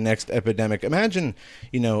similar to the next epidemic. Imagine,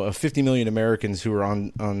 50 million Americans who are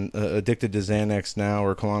on addicted to Xanax now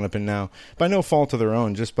or Klonopin now by no fault of their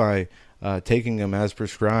own, just by taking them as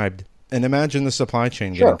prescribed. And imagine the supply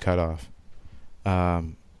chain getting cut off. I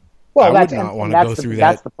would not want to go through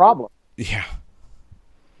that. That's the problem. Yeah.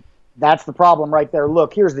 That's the problem right there.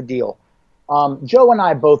 Look, here's the deal. Joe and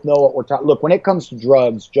I both know what we're talking. Look, when it comes to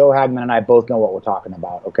drugs, Joe Hagman and I both know what we're talking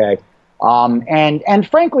about. Okay. And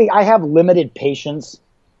frankly, I have limited patience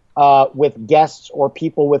with guests or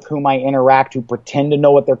people with whom I interact who pretend to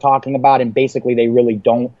know what they're talking about, and basically they really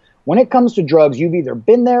don't. When it comes to drugs, you've either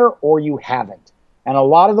been there or you haven't. And a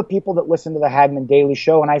lot of the people that listen to the Hagman Daily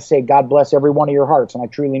Show, and I say God bless every one of your hearts, and I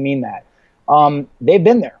truly mean that, they've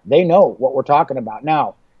been there. They know what we're talking about.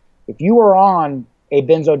 Now, if you are on a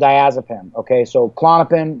benzodiazepine, okay, so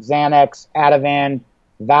Klonopin, Xanax, Ativan,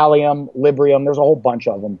 Valium, Librium, there's a whole bunch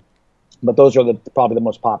of them. But those are probably the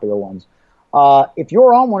most popular ones. If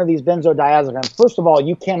you're on one of these benzodiazepines, first of all,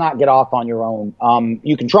 you cannot get off on your own.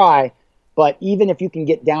 You can try, but even if you can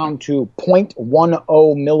get down to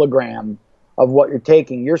 0.10 milligram of what you're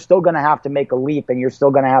taking, you're still going to have to make a leap and you're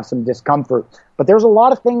still going to have some discomfort. But there's a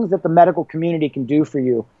lot of things that the medical community can do for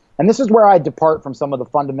you. And this is where I depart from some of the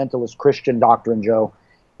fundamentalist Christian doctrine, Joe,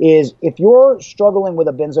 is if you're struggling with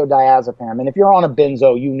a benzodiazepine, and if you're on a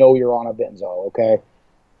benzo, you know you're on a benzo, okay?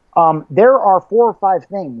 There are 4 or 5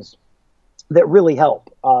 things that really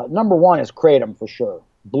help. Number one is kratom for sure.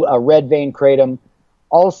 Red vein kratom.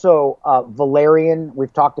 Also, valerian.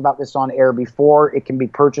 We've talked about this on air before. It can be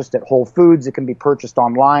purchased at Whole Foods. It can be purchased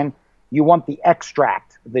online. You want the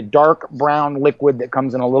extract, the dark brown liquid that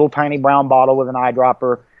comes in a little tiny brown bottle with an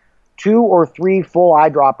eyedropper. 2 or 3 full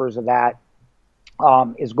eyedroppers of that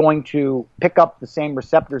is going to pick up the same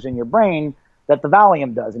receptors in your brain that the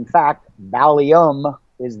Valium does. In fact, Valium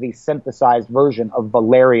is the synthesized version of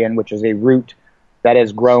valerian, which is a root that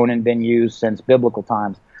has grown and been used since biblical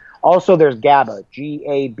times. Also, there's GABA,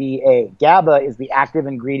 G-A-B-A. GABA is the active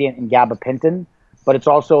ingredient in gabapentin, but it's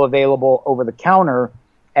also available over the counter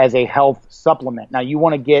as a health supplement. Now, you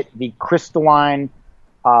want to get the crystalline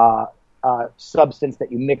substance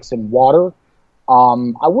that you mix in water.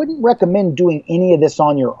 I wouldn't recommend doing any of this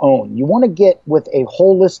on your own. You want to get with a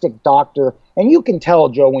holistic doctor, and you can tell,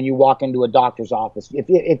 Joe, when you walk into a doctor's office.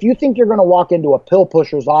 If you think you're going to walk into a pill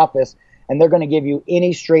pusher's office and they're going to give you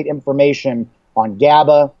any straight information on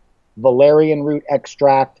GABA, valerian root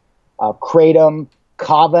extract, kratom,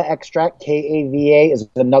 kava extract, Kava is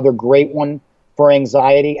another great one for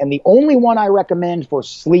anxiety. And the only one I recommend for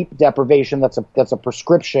sleep deprivation that's a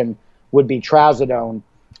prescription would be trazodone.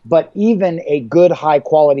 But even a good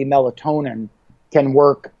high-quality melatonin can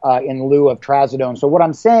work in lieu of trazodone. So what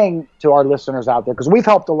I'm saying to our listeners out there, because we've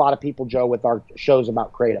helped a lot of people, Joe, with our shows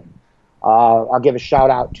about kratom. I'll give a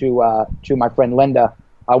shout-out to my friend Linda.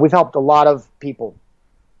 We've helped a lot of people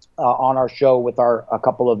on our show with a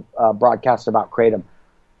couple of broadcasts about kratom.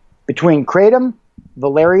 Between kratom,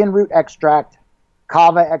 valerian root extract,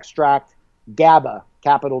 kava extract, GABA,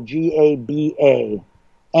 capital Gaba,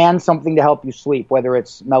 and something to help you sleep, whether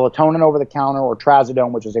it's melatonin over the counter or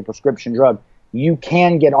trazodone, which is a prescription drug, you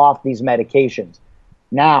can get off these medications.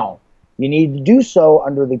 Now, you need to do so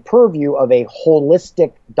under the purview of a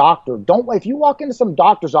holistic doctor. If you walk into some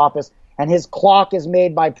doctor's office and his clock is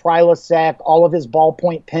made by Prilosec, all of his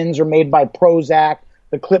ballpoint pens are made by Prozac,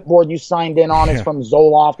 the clipboard you signed in on is from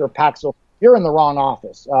Zoloft or Paxil, you're in the wrong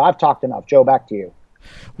office. I've talked enough. Joe, back to you.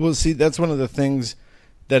 Well, see, that's one of the things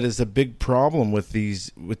that is a big problem with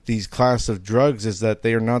these class of drugs, is that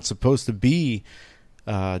they are not supposed to be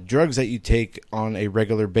drugs that you take on a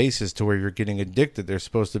regular basis to where you're getting addicted. They're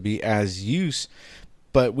supposed to be as use,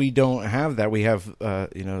 but we don't have that. We have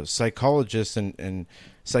psychologists and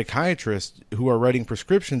psychiatrists who are writing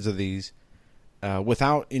prescriptions of these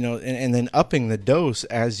without and then upping the dose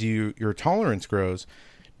as your tolerance grows,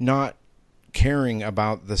 not caring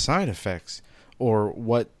about the side effects. Or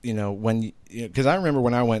what, because I remember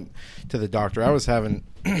when I went to the doctor, I was having,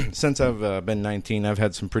 since I've been 19, I've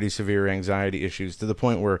had some pretty severe anxiety issues to the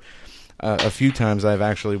point where a few times I've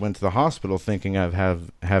actually went to the hospital thinking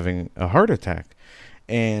having a heart attack.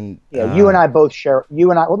 And you and I both share.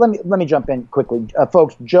 Well, let me jump in quickly,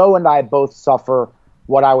 folks. Joe and I both suffer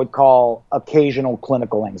what I would call occasional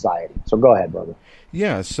clinical anxiety. So go ahead, brother.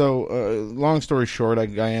 Yeah. So long story short, I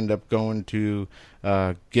ended up going to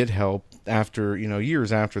get help after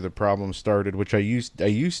years after the problem started, which I used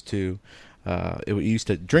to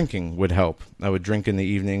drinking would help. I would drink in the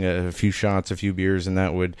evening, a few shots, a few beers, and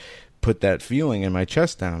that would put that feeling in my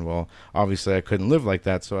chest down. Well, obviously I couldn't live like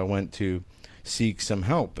that, so I went to seek some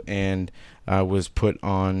help, and I was put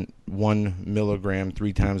on 1 milligram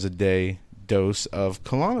 3 times a day dose of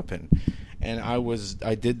Klonopin, and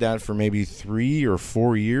I did that for maybe 3 or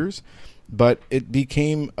 4 years, but it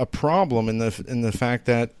became a problem in the fact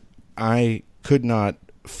that I could not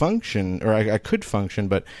function, or I could function,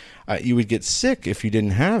 but you would get sick if you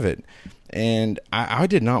didn't have it. And I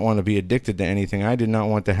did not want to be addicted to anything. I did not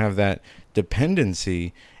want to have that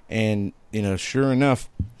dependency. And, sure enough,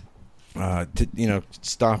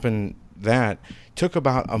 stopping that took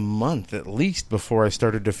about a month at least before I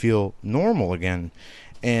started to feel normal again.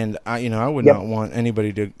 And I would not want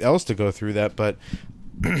anybody else to go through that. But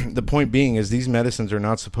the point being is these medicines are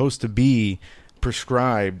not supposed to be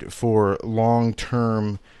prescribed for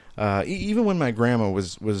long-term. Even when my grandma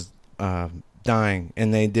was dying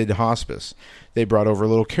and they did hospice, they brought over a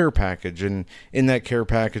little care package, and in that care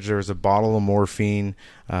package there was a bottle of morphine,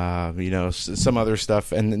 some other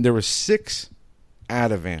stuff, and there was 6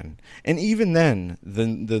 Ativan. And even then,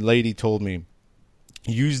 the lady told me,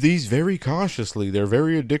 use these very cautiously. They're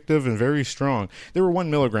very addictive and very strong. They were 1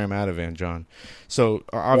 milligram Ativan, John. So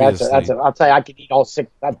obviously, I'll tell you, I could eat all 6.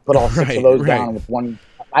 I'd put all 6 of those down with one.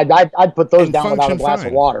 I'd put those down without a glass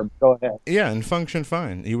of water. Go ahead. Yeah, and function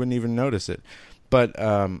fine. You wouldn't even notice it. But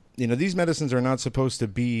these medicines are not supposed to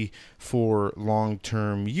be for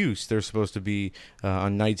long-term use. They're supposed to be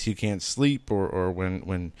on nights you can't sleep, or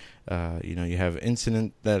when you have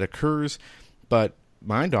incident that occurs. But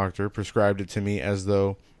my doctor prescribed it to me as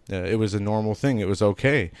though it was a normal thing. It was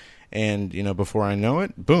okay. And, before I know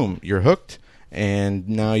it, boom, you're hooked. And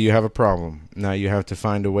now you have a problem. Now you have to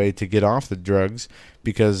find a way to get off the drugs,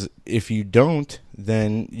 because if you don't,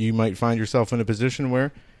 then you might find yourself in a position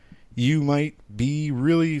where you might be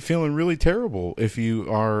really feeling really terrible if you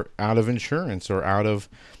are out of insurance or out of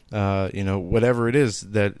whatever it is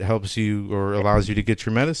that helps you or allows you to get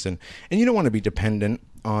your medicine. And you don't want to be dependent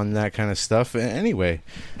on that kind of stuff anyway.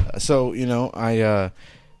 So, I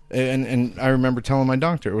remember telling my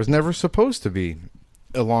doctor it was never supposed to be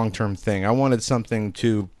a long-term thing. I wanted something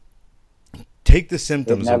to take the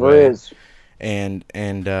symptoms away. It never is.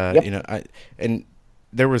 And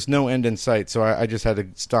there was no end in sight, so I just had to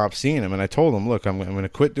stop seeing him. And I told him, look, I'm going to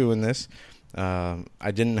quit doing this. I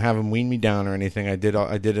didn't have him wean me down or anything. I did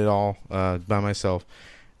it all by myself,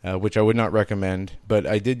 which I would not recommend. But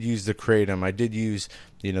I did use the kratom. I did use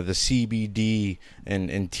the CBD and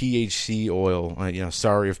THC oil.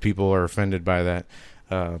 Sorry if people are offended by that,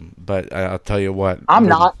 but I'll tell you what. I'm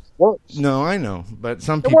not. No, I know, but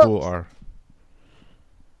some people are.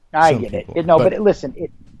 I get it. But listen.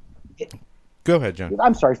 Go ahead, John.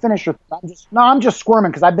 I'm sorry. Finish your. I'm just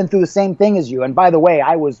squirming because I've been through the same thing as you. And by the way,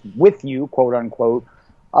 I was with you, quote unquote,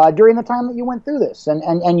 during the time that you went through this,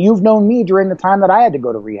 and you've known me during the time that I had to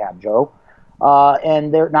go to rehab, Joe. Now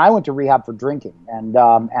I went to rehab for drinking, and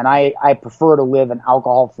I prefer to live an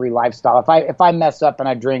alcohol-free lifestyle. If I mess up and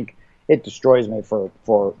I drink, it destroys me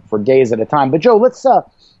for days at a time. But Joe, let's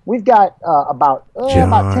we've got about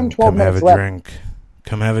 10, 12 minutes left.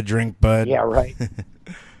 Come have a drink, bud. Yeah, right.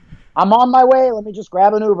 I'm on my way. Let me just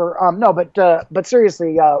grab an Uber. But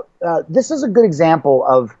seriously, this is a good example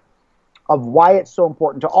of why it's so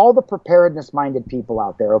important to all the preparedness-minded people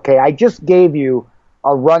out there. Okay, I just gave you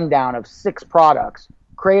a rundown of 6 products: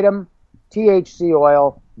 kratom, THC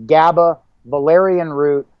oil, GABA, valerian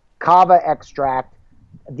root, kava extract.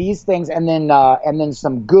 These things, and then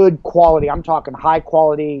some good quality. I'm talking high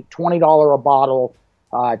quality, $20 a bottle.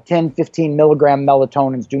 10, 15 milligram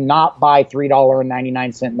melatonins. Do not buy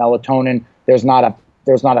 $3.99 melatonin. There's not a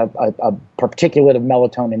particulate of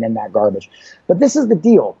melatonin in that garbage. But this is the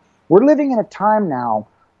deal. We're living in a time now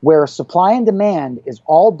where supply and demand is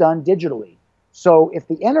all done digitally. So if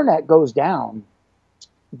the internet goes down,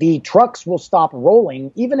 the trucks will stop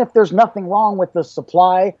rolling, even if there's nothing wrong with the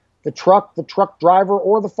supply, the truck driver,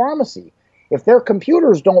 or the pharmacy. If their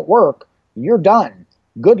computers don't work, you're done.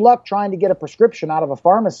 Good luck trying to get a prescription out of a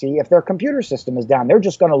pharmacy if their computer system is down. They're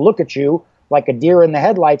just going to look at you like a deer in the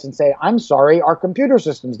headlights and say, I'm sorry, our computer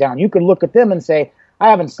system's down. You can look at them and say, I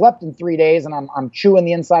haven't slept in 3 days and I'm chewing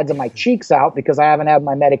the insides of my cheeks out because I haven't had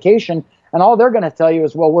my medication. And all they're going to tell you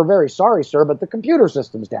is, well, we're very sorry, sir, but the computer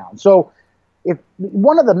system's down. So if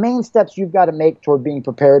one of the main steps you've got to make toward being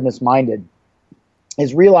preparedness-minded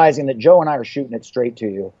is realizing that Joe and I are shooting it straight to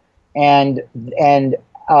you. And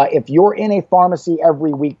if you're in a pharmacy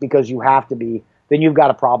every week because you have to be, then you've got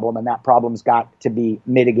a problem, and that problem's got to be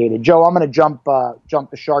mitigated. Joe, I'm going to jump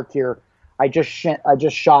the shark here. I just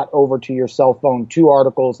shot over to your cell phone 2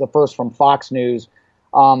 articles. The first from Fox News.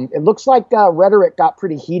 It looks like rhetoric got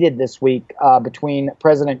pretty heated this week between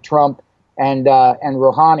President Trump and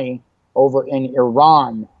Rouhani over in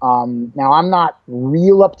Iran. Now, I'm not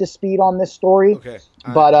real up to speed on this story,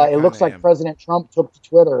 but it looks like President Trump took to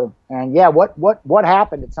Twitter. And yeah, what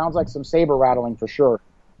happened? It sounds like some saber rattling for sure.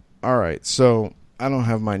 All right, so I don't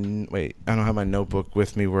have my notebook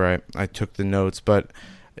with me where I took the notes, but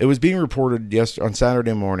it was being reported on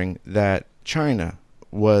Saturday morning that China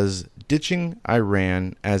was ditching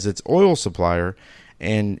Iran as its oil supplier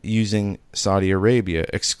and using Saudi Arabia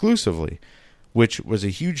exclusively, which was a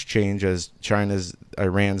huge change as China's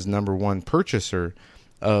Iran's #1 purchaser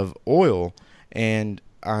of oil, and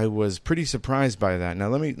I was pretty surprised by that. Now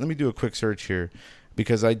let me do a quick search here,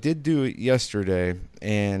 because I did do it yesterday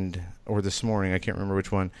or this morning, I can't remember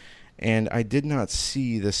which one, and I did not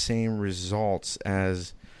see the same results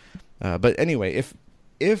as. But anyway,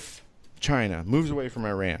 if China moves away from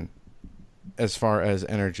Iran as far as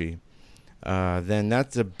energy, then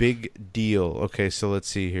that's a big deal. Okay, so let's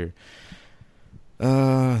see here.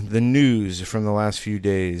 The news from the last few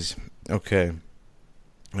days. Okay.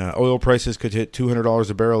 Oil prices could hit $200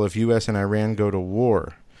 a barrel if U.S. and Iran go to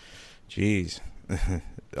war. Jeez.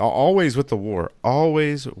 Always with the war.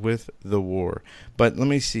 Always with the war. But let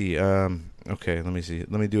me see. Okay, let me see.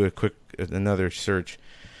 Let me do another search.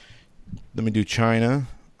 Let me do China,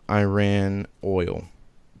 Iran, oil.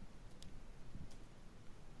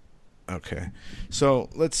 Okay, so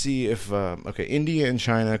let's see if India and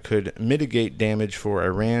China could mitigate damage for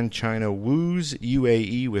Iran. China woos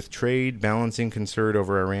UAE with trade balancing concern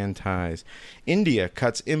over Iran ties. India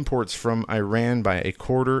cuts imports from Iran by a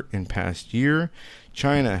quarter in past year.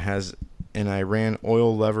 China has an Iran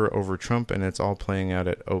oil lever over Trump, and it's all playing out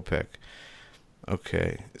at OPEC.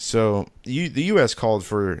 Okay, so the U.S. called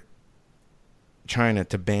for China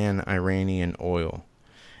to ban Iranian oil,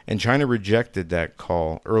 and China rejected that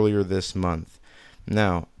call earlier this month.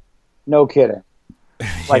 Now, no kidding.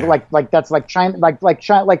 Like that's like China,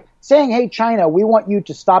 like saying, "Hey, China, we want you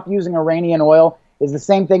to stop using Iranian oil," is the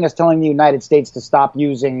same thing as telling the United States to stop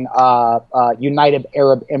using United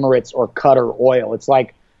Arab Emirates or Qatar oil. It's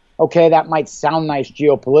like, okay, that might sound nice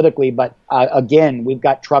geopolitically, but again, we've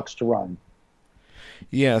got trucks to run.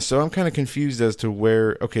 Yeah, so I'm kind of confused as to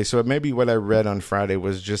where. Okay, so maybe what I read on Friday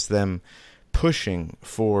was just them pushing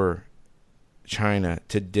for China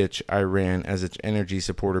to ditch Iran as its energy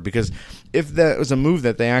supporter, because if that was a move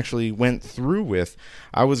that they actually went through with,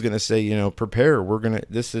 I was going to say, prepare.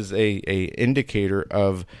 This is a indicator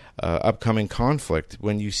of upcoming conflict.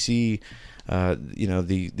 When you see,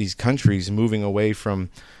 these countries moving away from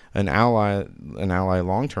an ally,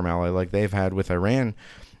 long-term ally like they've had with Iran,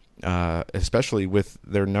 especially with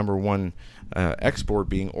their number one export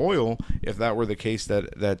being oil. If that were the case,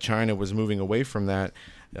 that China was moving away from that,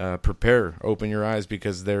 prepare, open your eyes,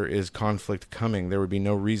 because there is conflict coming. There would be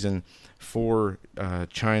no reason for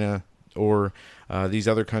China or these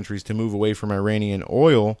other countries to move away from Iranian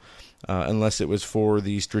oil unless it was for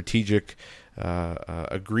the strategic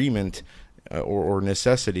agreement or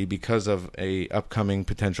necessity because of a upcoming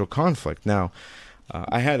potential conflict. Now,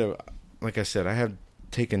 I had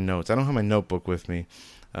taken notes. I don't have my notebook with me.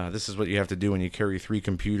 This is what you have to do when you carry 3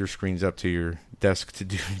 computer screens up to your desk to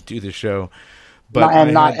do the show.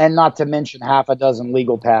 But not to mention half a dozen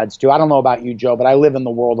legal pads too. I don't know about you, Joe, but I live in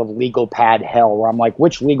the world of legal pad hell, where I'm like,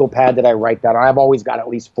 which legal pad did I write that on? I've always got at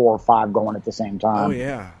least 4 or 5 going at the same time. Oh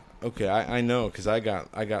yeah, okay, I know, because I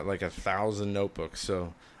got like 1,000 notebooks,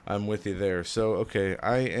 so I'm with you there. So okay,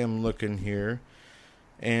 I am looking here,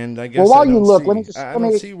 and I guess well, while you look, let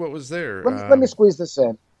me see what was there. Let me squeeze this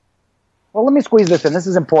in. Well, let me squeeze this in. This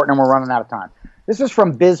is important, and we're running out of time. This is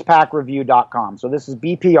from bizpackreview.com. So this is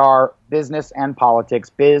BPR, Business and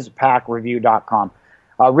Politics, bizpackreview.com,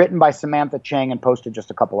 written by Samantha Chang and posted just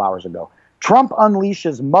a couple hours ago. Trump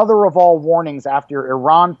unleashes mother of all warnings after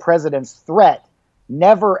Iran president's threat,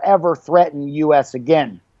 never ever threaten U.S.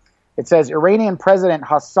 again. It says Iranian President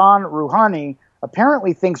Hassan Rouhani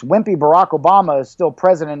apparently thinks wimpy Barack Obama is still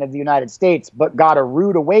president of the United States, but got a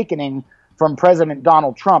rude awakening from President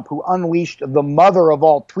Donald Trump, who unleashed the mother of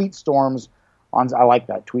all tweet storms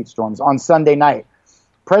on Sunday night.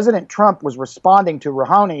 President Trump was responding to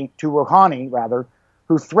Rouhani,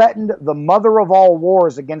 who threatened the mother of all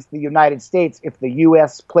wars against the United States if the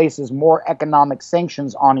U.S. places more economic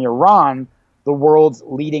sanctions on Iran, the world's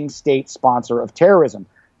leading state sponsor of terrorism.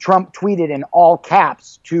 Trump tweeted in all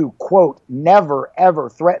caps to, quote, never ever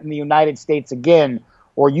threaten the United States again,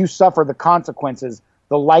 or you suffer the consequences,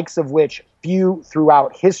 the likes of which few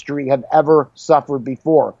throughout history have ever suffered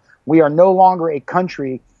before. We are no longer a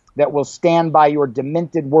country that will stand by your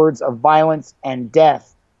demented words of violence and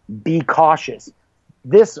death. Be cautious.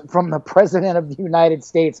 This from the President of the United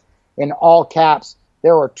States in all caps.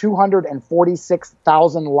 There are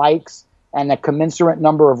 246,000 likes and a commensurate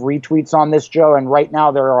number of retweets on this, Joe. And right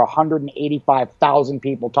now there are 185,000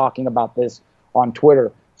 people talking about this on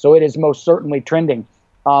Twitter. So it is most certainly trending.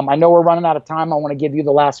 I know we're running out of time. I want to give you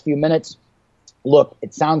the last few minutes. Look,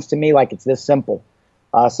 it sounds to me like it's this simple.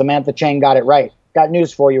 Samantha Chang got it right. Got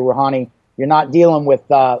news for you, Rouhani. You're not dealing with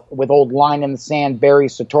old line in the sand Barry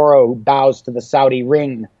Soetoro, who bows to the Saudi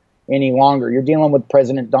ring any longer. You're dealing with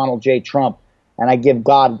President Donald J. Trump, and I give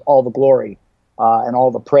God all the glory and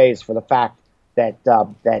all the praise for the fact that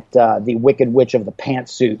the Wicked Witch of the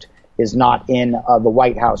pantsuit is not in the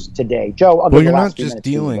White House today. Joe, you're not just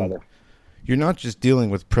dealing. You're not just dealing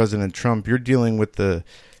with President Trump. You're dealing with the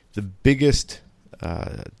biggest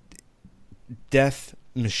death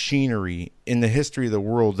machinery in the history of the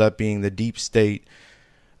world, that being the deep state,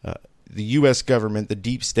 the U.S. government, the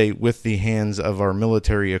deep state with the hands of our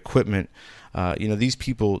military equipment. These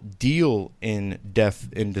people deal in death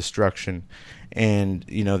and destruction, and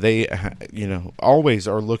they always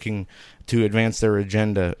are looking to advance their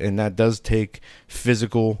agenda, and that does take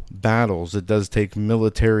physical battles. It does take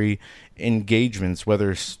military engagements,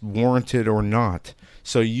 whether it's warranted or not.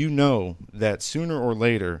 So that sooner or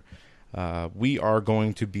later we are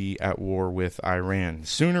going to be at war with Iran.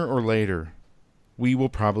 Sooner or later, we will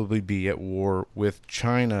probably be at war with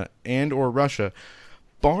China and or Russia,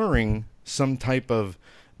 barring some type of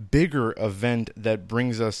bigger event that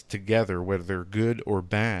brings us together, whether good or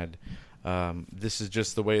bad. This is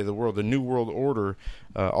just the way of the world. The New World Order,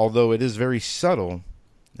 although it is very subtle,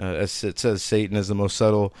 as it says, Satan is the most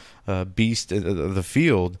subtle beast of the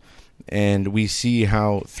field. And we see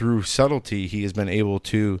how through subtlety he has been able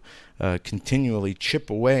to continually chip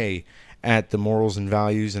away at the morals and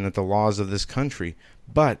values and at the laws of this country.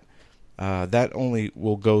 But that only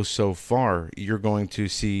will go so far. You're going to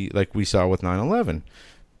see, like we saw with 9/11,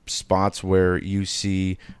 spots where you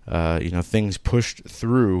see things pushed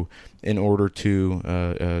through in order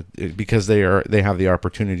to because they have the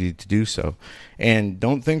opportunity to do so. And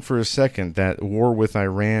don't think for a second that war with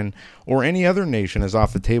Iran or any other nation is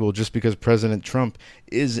off the table just because President Trump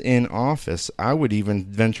is in office. I would even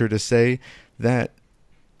venture to say that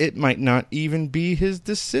it might not even be his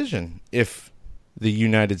decision if the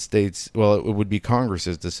United States, well, it would be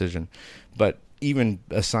Congress's decision. But even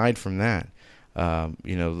aside from that,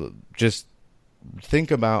 just think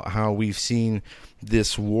about how we've seen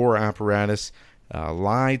this war apparatus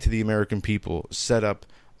lie to the American people, set up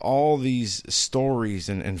all these stories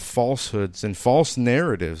and falsehoods and false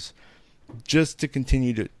narratives just to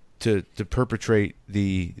continue to perpetrate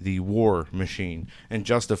the war machine and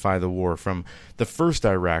justify the war, from the first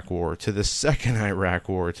Iraq war to the second Iraq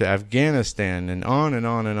war to Afghanistan and on and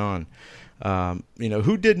on and on.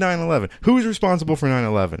 Who did 9/11? Who was responsible for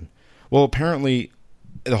 9/11? Well, apparently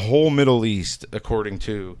the whole Middle East, according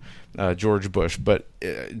to George Bush, but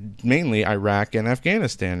mainly Iraq and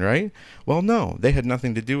Afghanistan, right? Well, no, they had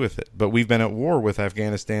nothing to do with it. But we've been at war with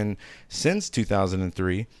Afghanistan since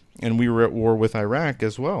 2003, and we were at war with Iraq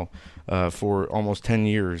as well for almost 10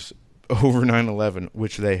 years over 9/11,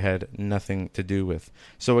 which they had nothing to do with.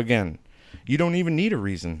 So again, you don't even need a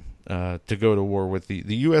reason to go to war with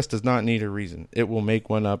the U.S. does not need a reason. It will make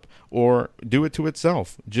one up or do it to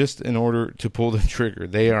itself just in order to pull the trigger.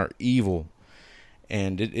 They are evil,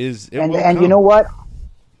 and it is. And you know what?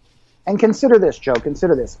 And consider this, Joe.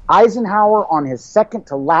 Consider this. Eisenhower, on his second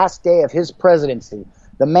to last day of his presidency,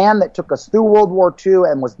 the man that took us through World War II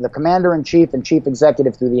and was the commander-in-chief and chief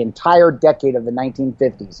executive through the entire decade of the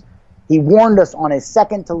 1950s, he warned us on his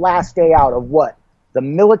second to last day out of what? The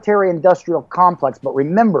military-industrial complex. But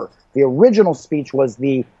remember, the original speech was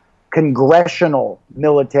the congressional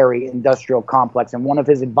military-industrial complex, and one of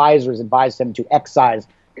his advisors advised him to excise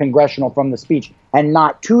congressional from the speech. And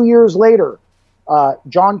not 2 years later,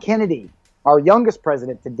 John Kennedy, our youngest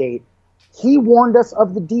president to date, he warned us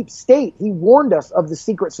of the deep state. He warned us of the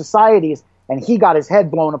secret societies, and he got his head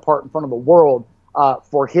blown apart in front of the world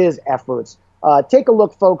for his efforts. Take a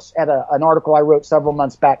look, folks, at an article I wrote several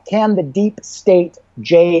months back. Can the deep state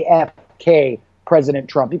JFK President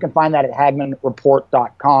Trump? You can find that at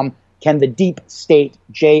HagmannReport.com. Can the deep state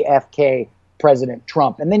JFK President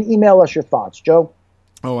Trump? And then email us your thoughts, Joe.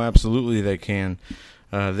 Oh, absolutely, they can.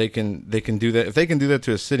 They can do that. If they can do that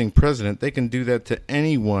to a sitting president, they can do that to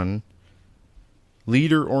anyone,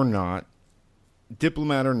 leader or not,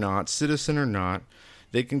 diplomat or not, citizen or not.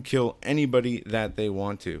 They can kill anybody that they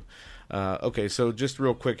want to. Okay, so just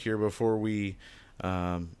real quick here before we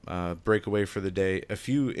break away for the day, a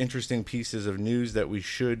few interesting pieces of news that we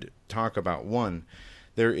should talk about. One,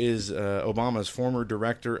 there is Obama's former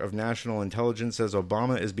director of national intelligence says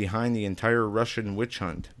Obama is behind the entire Russian witch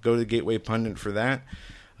hunt. Go to Gateway Pundit for that.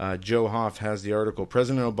 Joe Hoff has the article.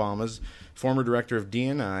 President Obama's former director of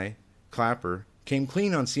DNI, Clapper, came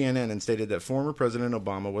clean on CNN and stated that former President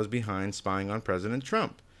Obama was behind spying on President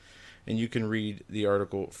Trump. And you can read the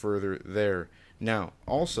article further there. Now,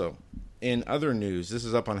 also, in other news, this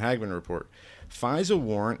is up on Hagmann Report, FISA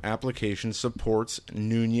warrant application supports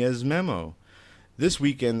Nunez memo. This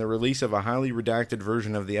weekend, the release of a highly redacted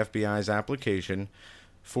version of the FBI's application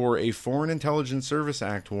for a Foreign Intelligence Service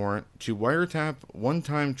Act warrant to wiretap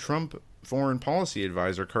one-time Trump foreign policy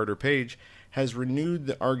advisor Carter Page has renewed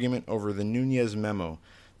the argument over the Nunez memo.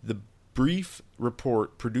 The brief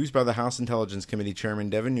report produced by the House Intelligence Committee Chairman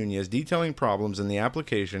Devin Nunes detailing problems in the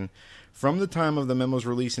application from the time of the memo's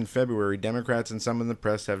release in February. Democrats and some in the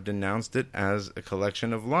press have denounced it as a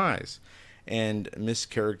collection of lies and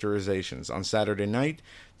mischaracterizations. On Saturday night,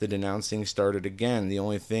 the denouncing started again. The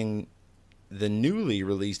only thing the newly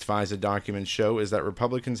released FISA documents show is that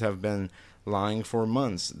Republicans have been lying for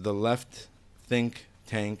months. The left think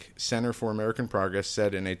tank Center for American Progress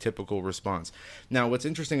said in a typical response. Now, what's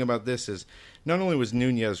interesting about this is not only was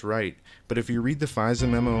Nunez right, but if you read the FISA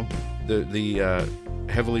memo, the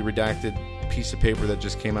heavily redacted piece of paper that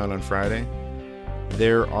just came out on Friday,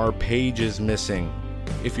 there are pages missing.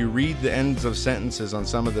 If you read the ends of sentences on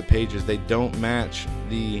some of the pages, they don't match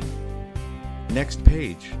the next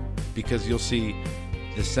page, because you'll see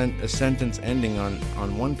a sentence ending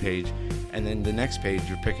on one page, and then the next page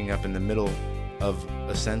you're picking up in the middle of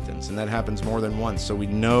a sentence, and that happens more than once, so we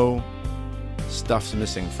know stuff's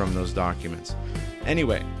missing from those documents.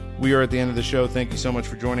 Anyway, we are at the end of the show. Thank you so much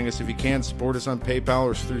for joining us. If you can, support us on PayPal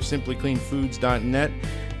or through simplycleanfoods.net.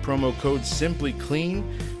 Promo code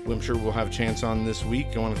SimplyClean. I'm sure we'll have a chance on this week.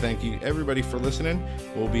 I want to thank you, everybody, for listening.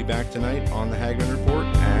 We'll be back tonight on the Hagmann Report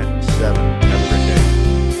at 7. Have a great day.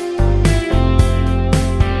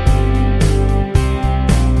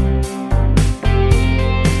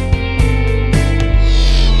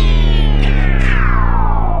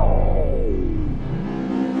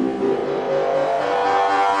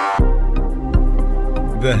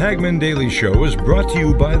 The Hagmann Daily Show is brought to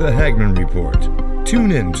you by the Hagmann Report.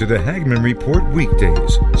 Tune in to the Hagmann Report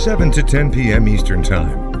weekdays, 7 to 10 p.m. Eastern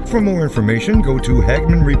Time. For more information, go to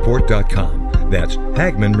HagmanReport.com. That's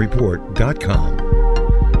HagmanReport.com.